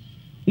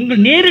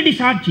 உங்கள் நேரடி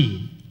சாட்சி.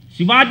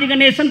 சிவாஜி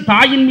கணேசன்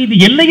தாயின் மீது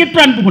எல்லையற்ற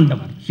அன்பு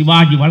கொண்டவர்.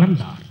 சிவாஜி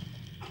வளர்ந்தார்.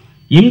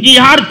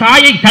 எம்ஜிஆர்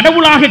தாயை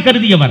கடவுளாக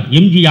கருதியவர்.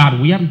 எம்ஜிஆர்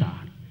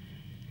உயர்ந்தார்.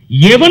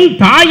 எவன்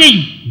தாயை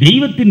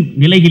தெய்வத்தின்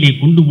நிலையிலே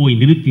கொண்டு போய்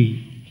நிறுத்தி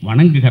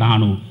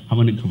வணங்குகிறானோ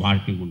அவனுக்கு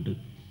வாழ்க்கை உண்டு.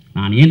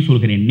 நான் ஏன்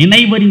சொல்கிறேன்,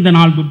 நினைவறிந்த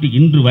நாள் தொட்டு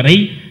இன்று வரை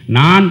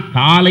நான்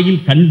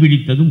காலையில் கண்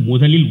விழித்ததும்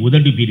முதலில்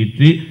உதடு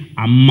பிரித்து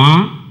அம்மா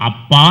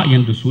அப்பா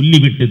என்று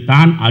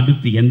சொல்லிவிட்டுத்தான்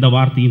அடுத்து எந்த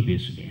வார்த்தையும்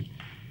பேசுவேன்.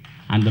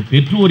 அந்த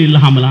பெற்றோர்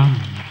இல்லாமலா?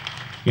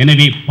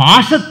 எனவே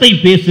பாசத்தை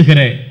பேசுகிற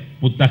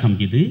புத்தகம்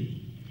இது,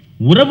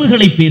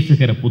 உறவுகளை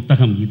பேசுகிற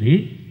புத்தகம் இது,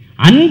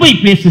 அன்பை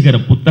பேசுகிற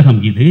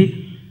புத்தகம் இது.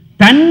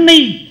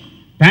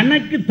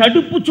 தனக்கு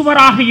தடுப்பு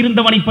சுவராக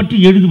இருந்தவனை பற்றி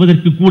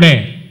எழுதுவதற்கு கூட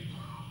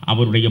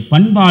அவருடைய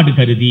பண்பாடு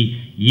கருதி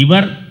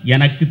இவர்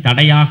எனக்கு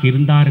தடையாக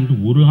இருந்தார் என்று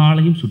ஒரு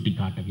ஆளையும்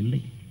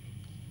சுட்டிக்காட்டவில்லை.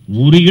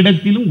 ஒரு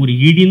இடத்திலும் ஒரு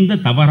இழிந்த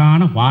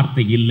தவறான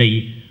வார்த்தை இல்லை.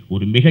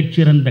 ஒரு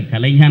மிகச்சிறந்த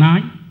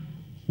கலைஞனாய்,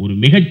 ஒரு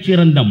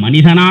மிகச்சிறந்த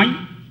மனிதனாய்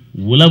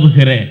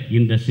உலவுகிற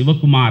இந்த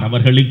சிவகுமார்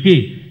அவர்களுக்கு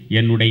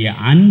என்னுடைய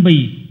அன்பை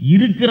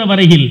இருக்கிற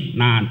வரையில்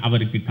நான்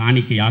அவருக்கு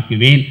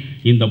காணிக்கையாக்குவேன்.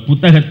 இந்த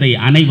புத்தகத்தை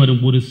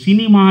அனைவரும் ஒரு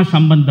சினிமா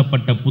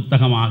சம்பந்தப்பட்ட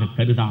புத்தகமாக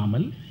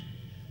கருதாமல்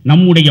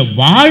நம்முடைய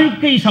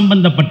வாழ்க்கை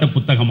சம்பந்தப்பட்ட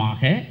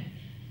புத்தகமாக,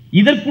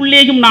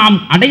 இதற்குள்ளேயும் நாம்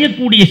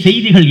அடையக்கூடிய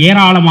செய்திகள்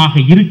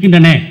ஏராளமாக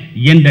இருக்கின்றன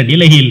என்ற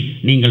நிலையில்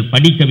நீங்கள்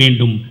படிக்க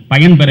வேண்டும்,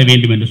 பயன்பெற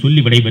வேண்டும் என்று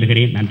சொல்லி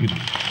விடைபெறுகிறேன். நன்றி.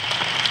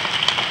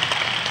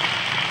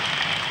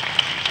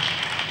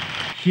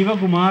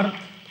 சிவகுமார்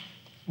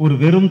ஒரு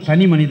வெறும்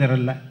தனி மனிதர்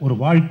அல்ல, ஒரு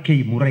வாழ்க்கை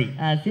முறை.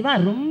 சிவா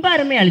ரொம்ப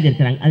அருமையாக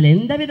எழுதியிருக்கிறாங்க, அதில்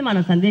எந்த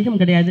விதமான சந்தேகம்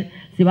கிடையாது.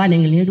 சிவா,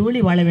 நீங்கள் நீடூழி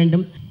வாழ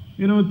வேண்டும்.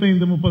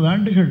 25-30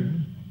 ஆண்டுகள்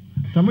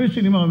தமிழ்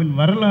சினிமாவின்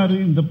வரலாறு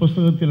இந்த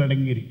புஸ்தகத்தில்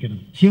அடங்கி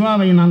இருக்கிறது.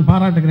 சிவாவை நான்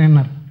பாராட்டுகிறேன்.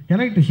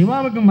 கரெக்ட்,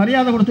 சிவாவுக்கு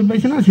மரியாதை கொடுத்து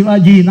பேசினா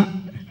சிவாஜி தான்.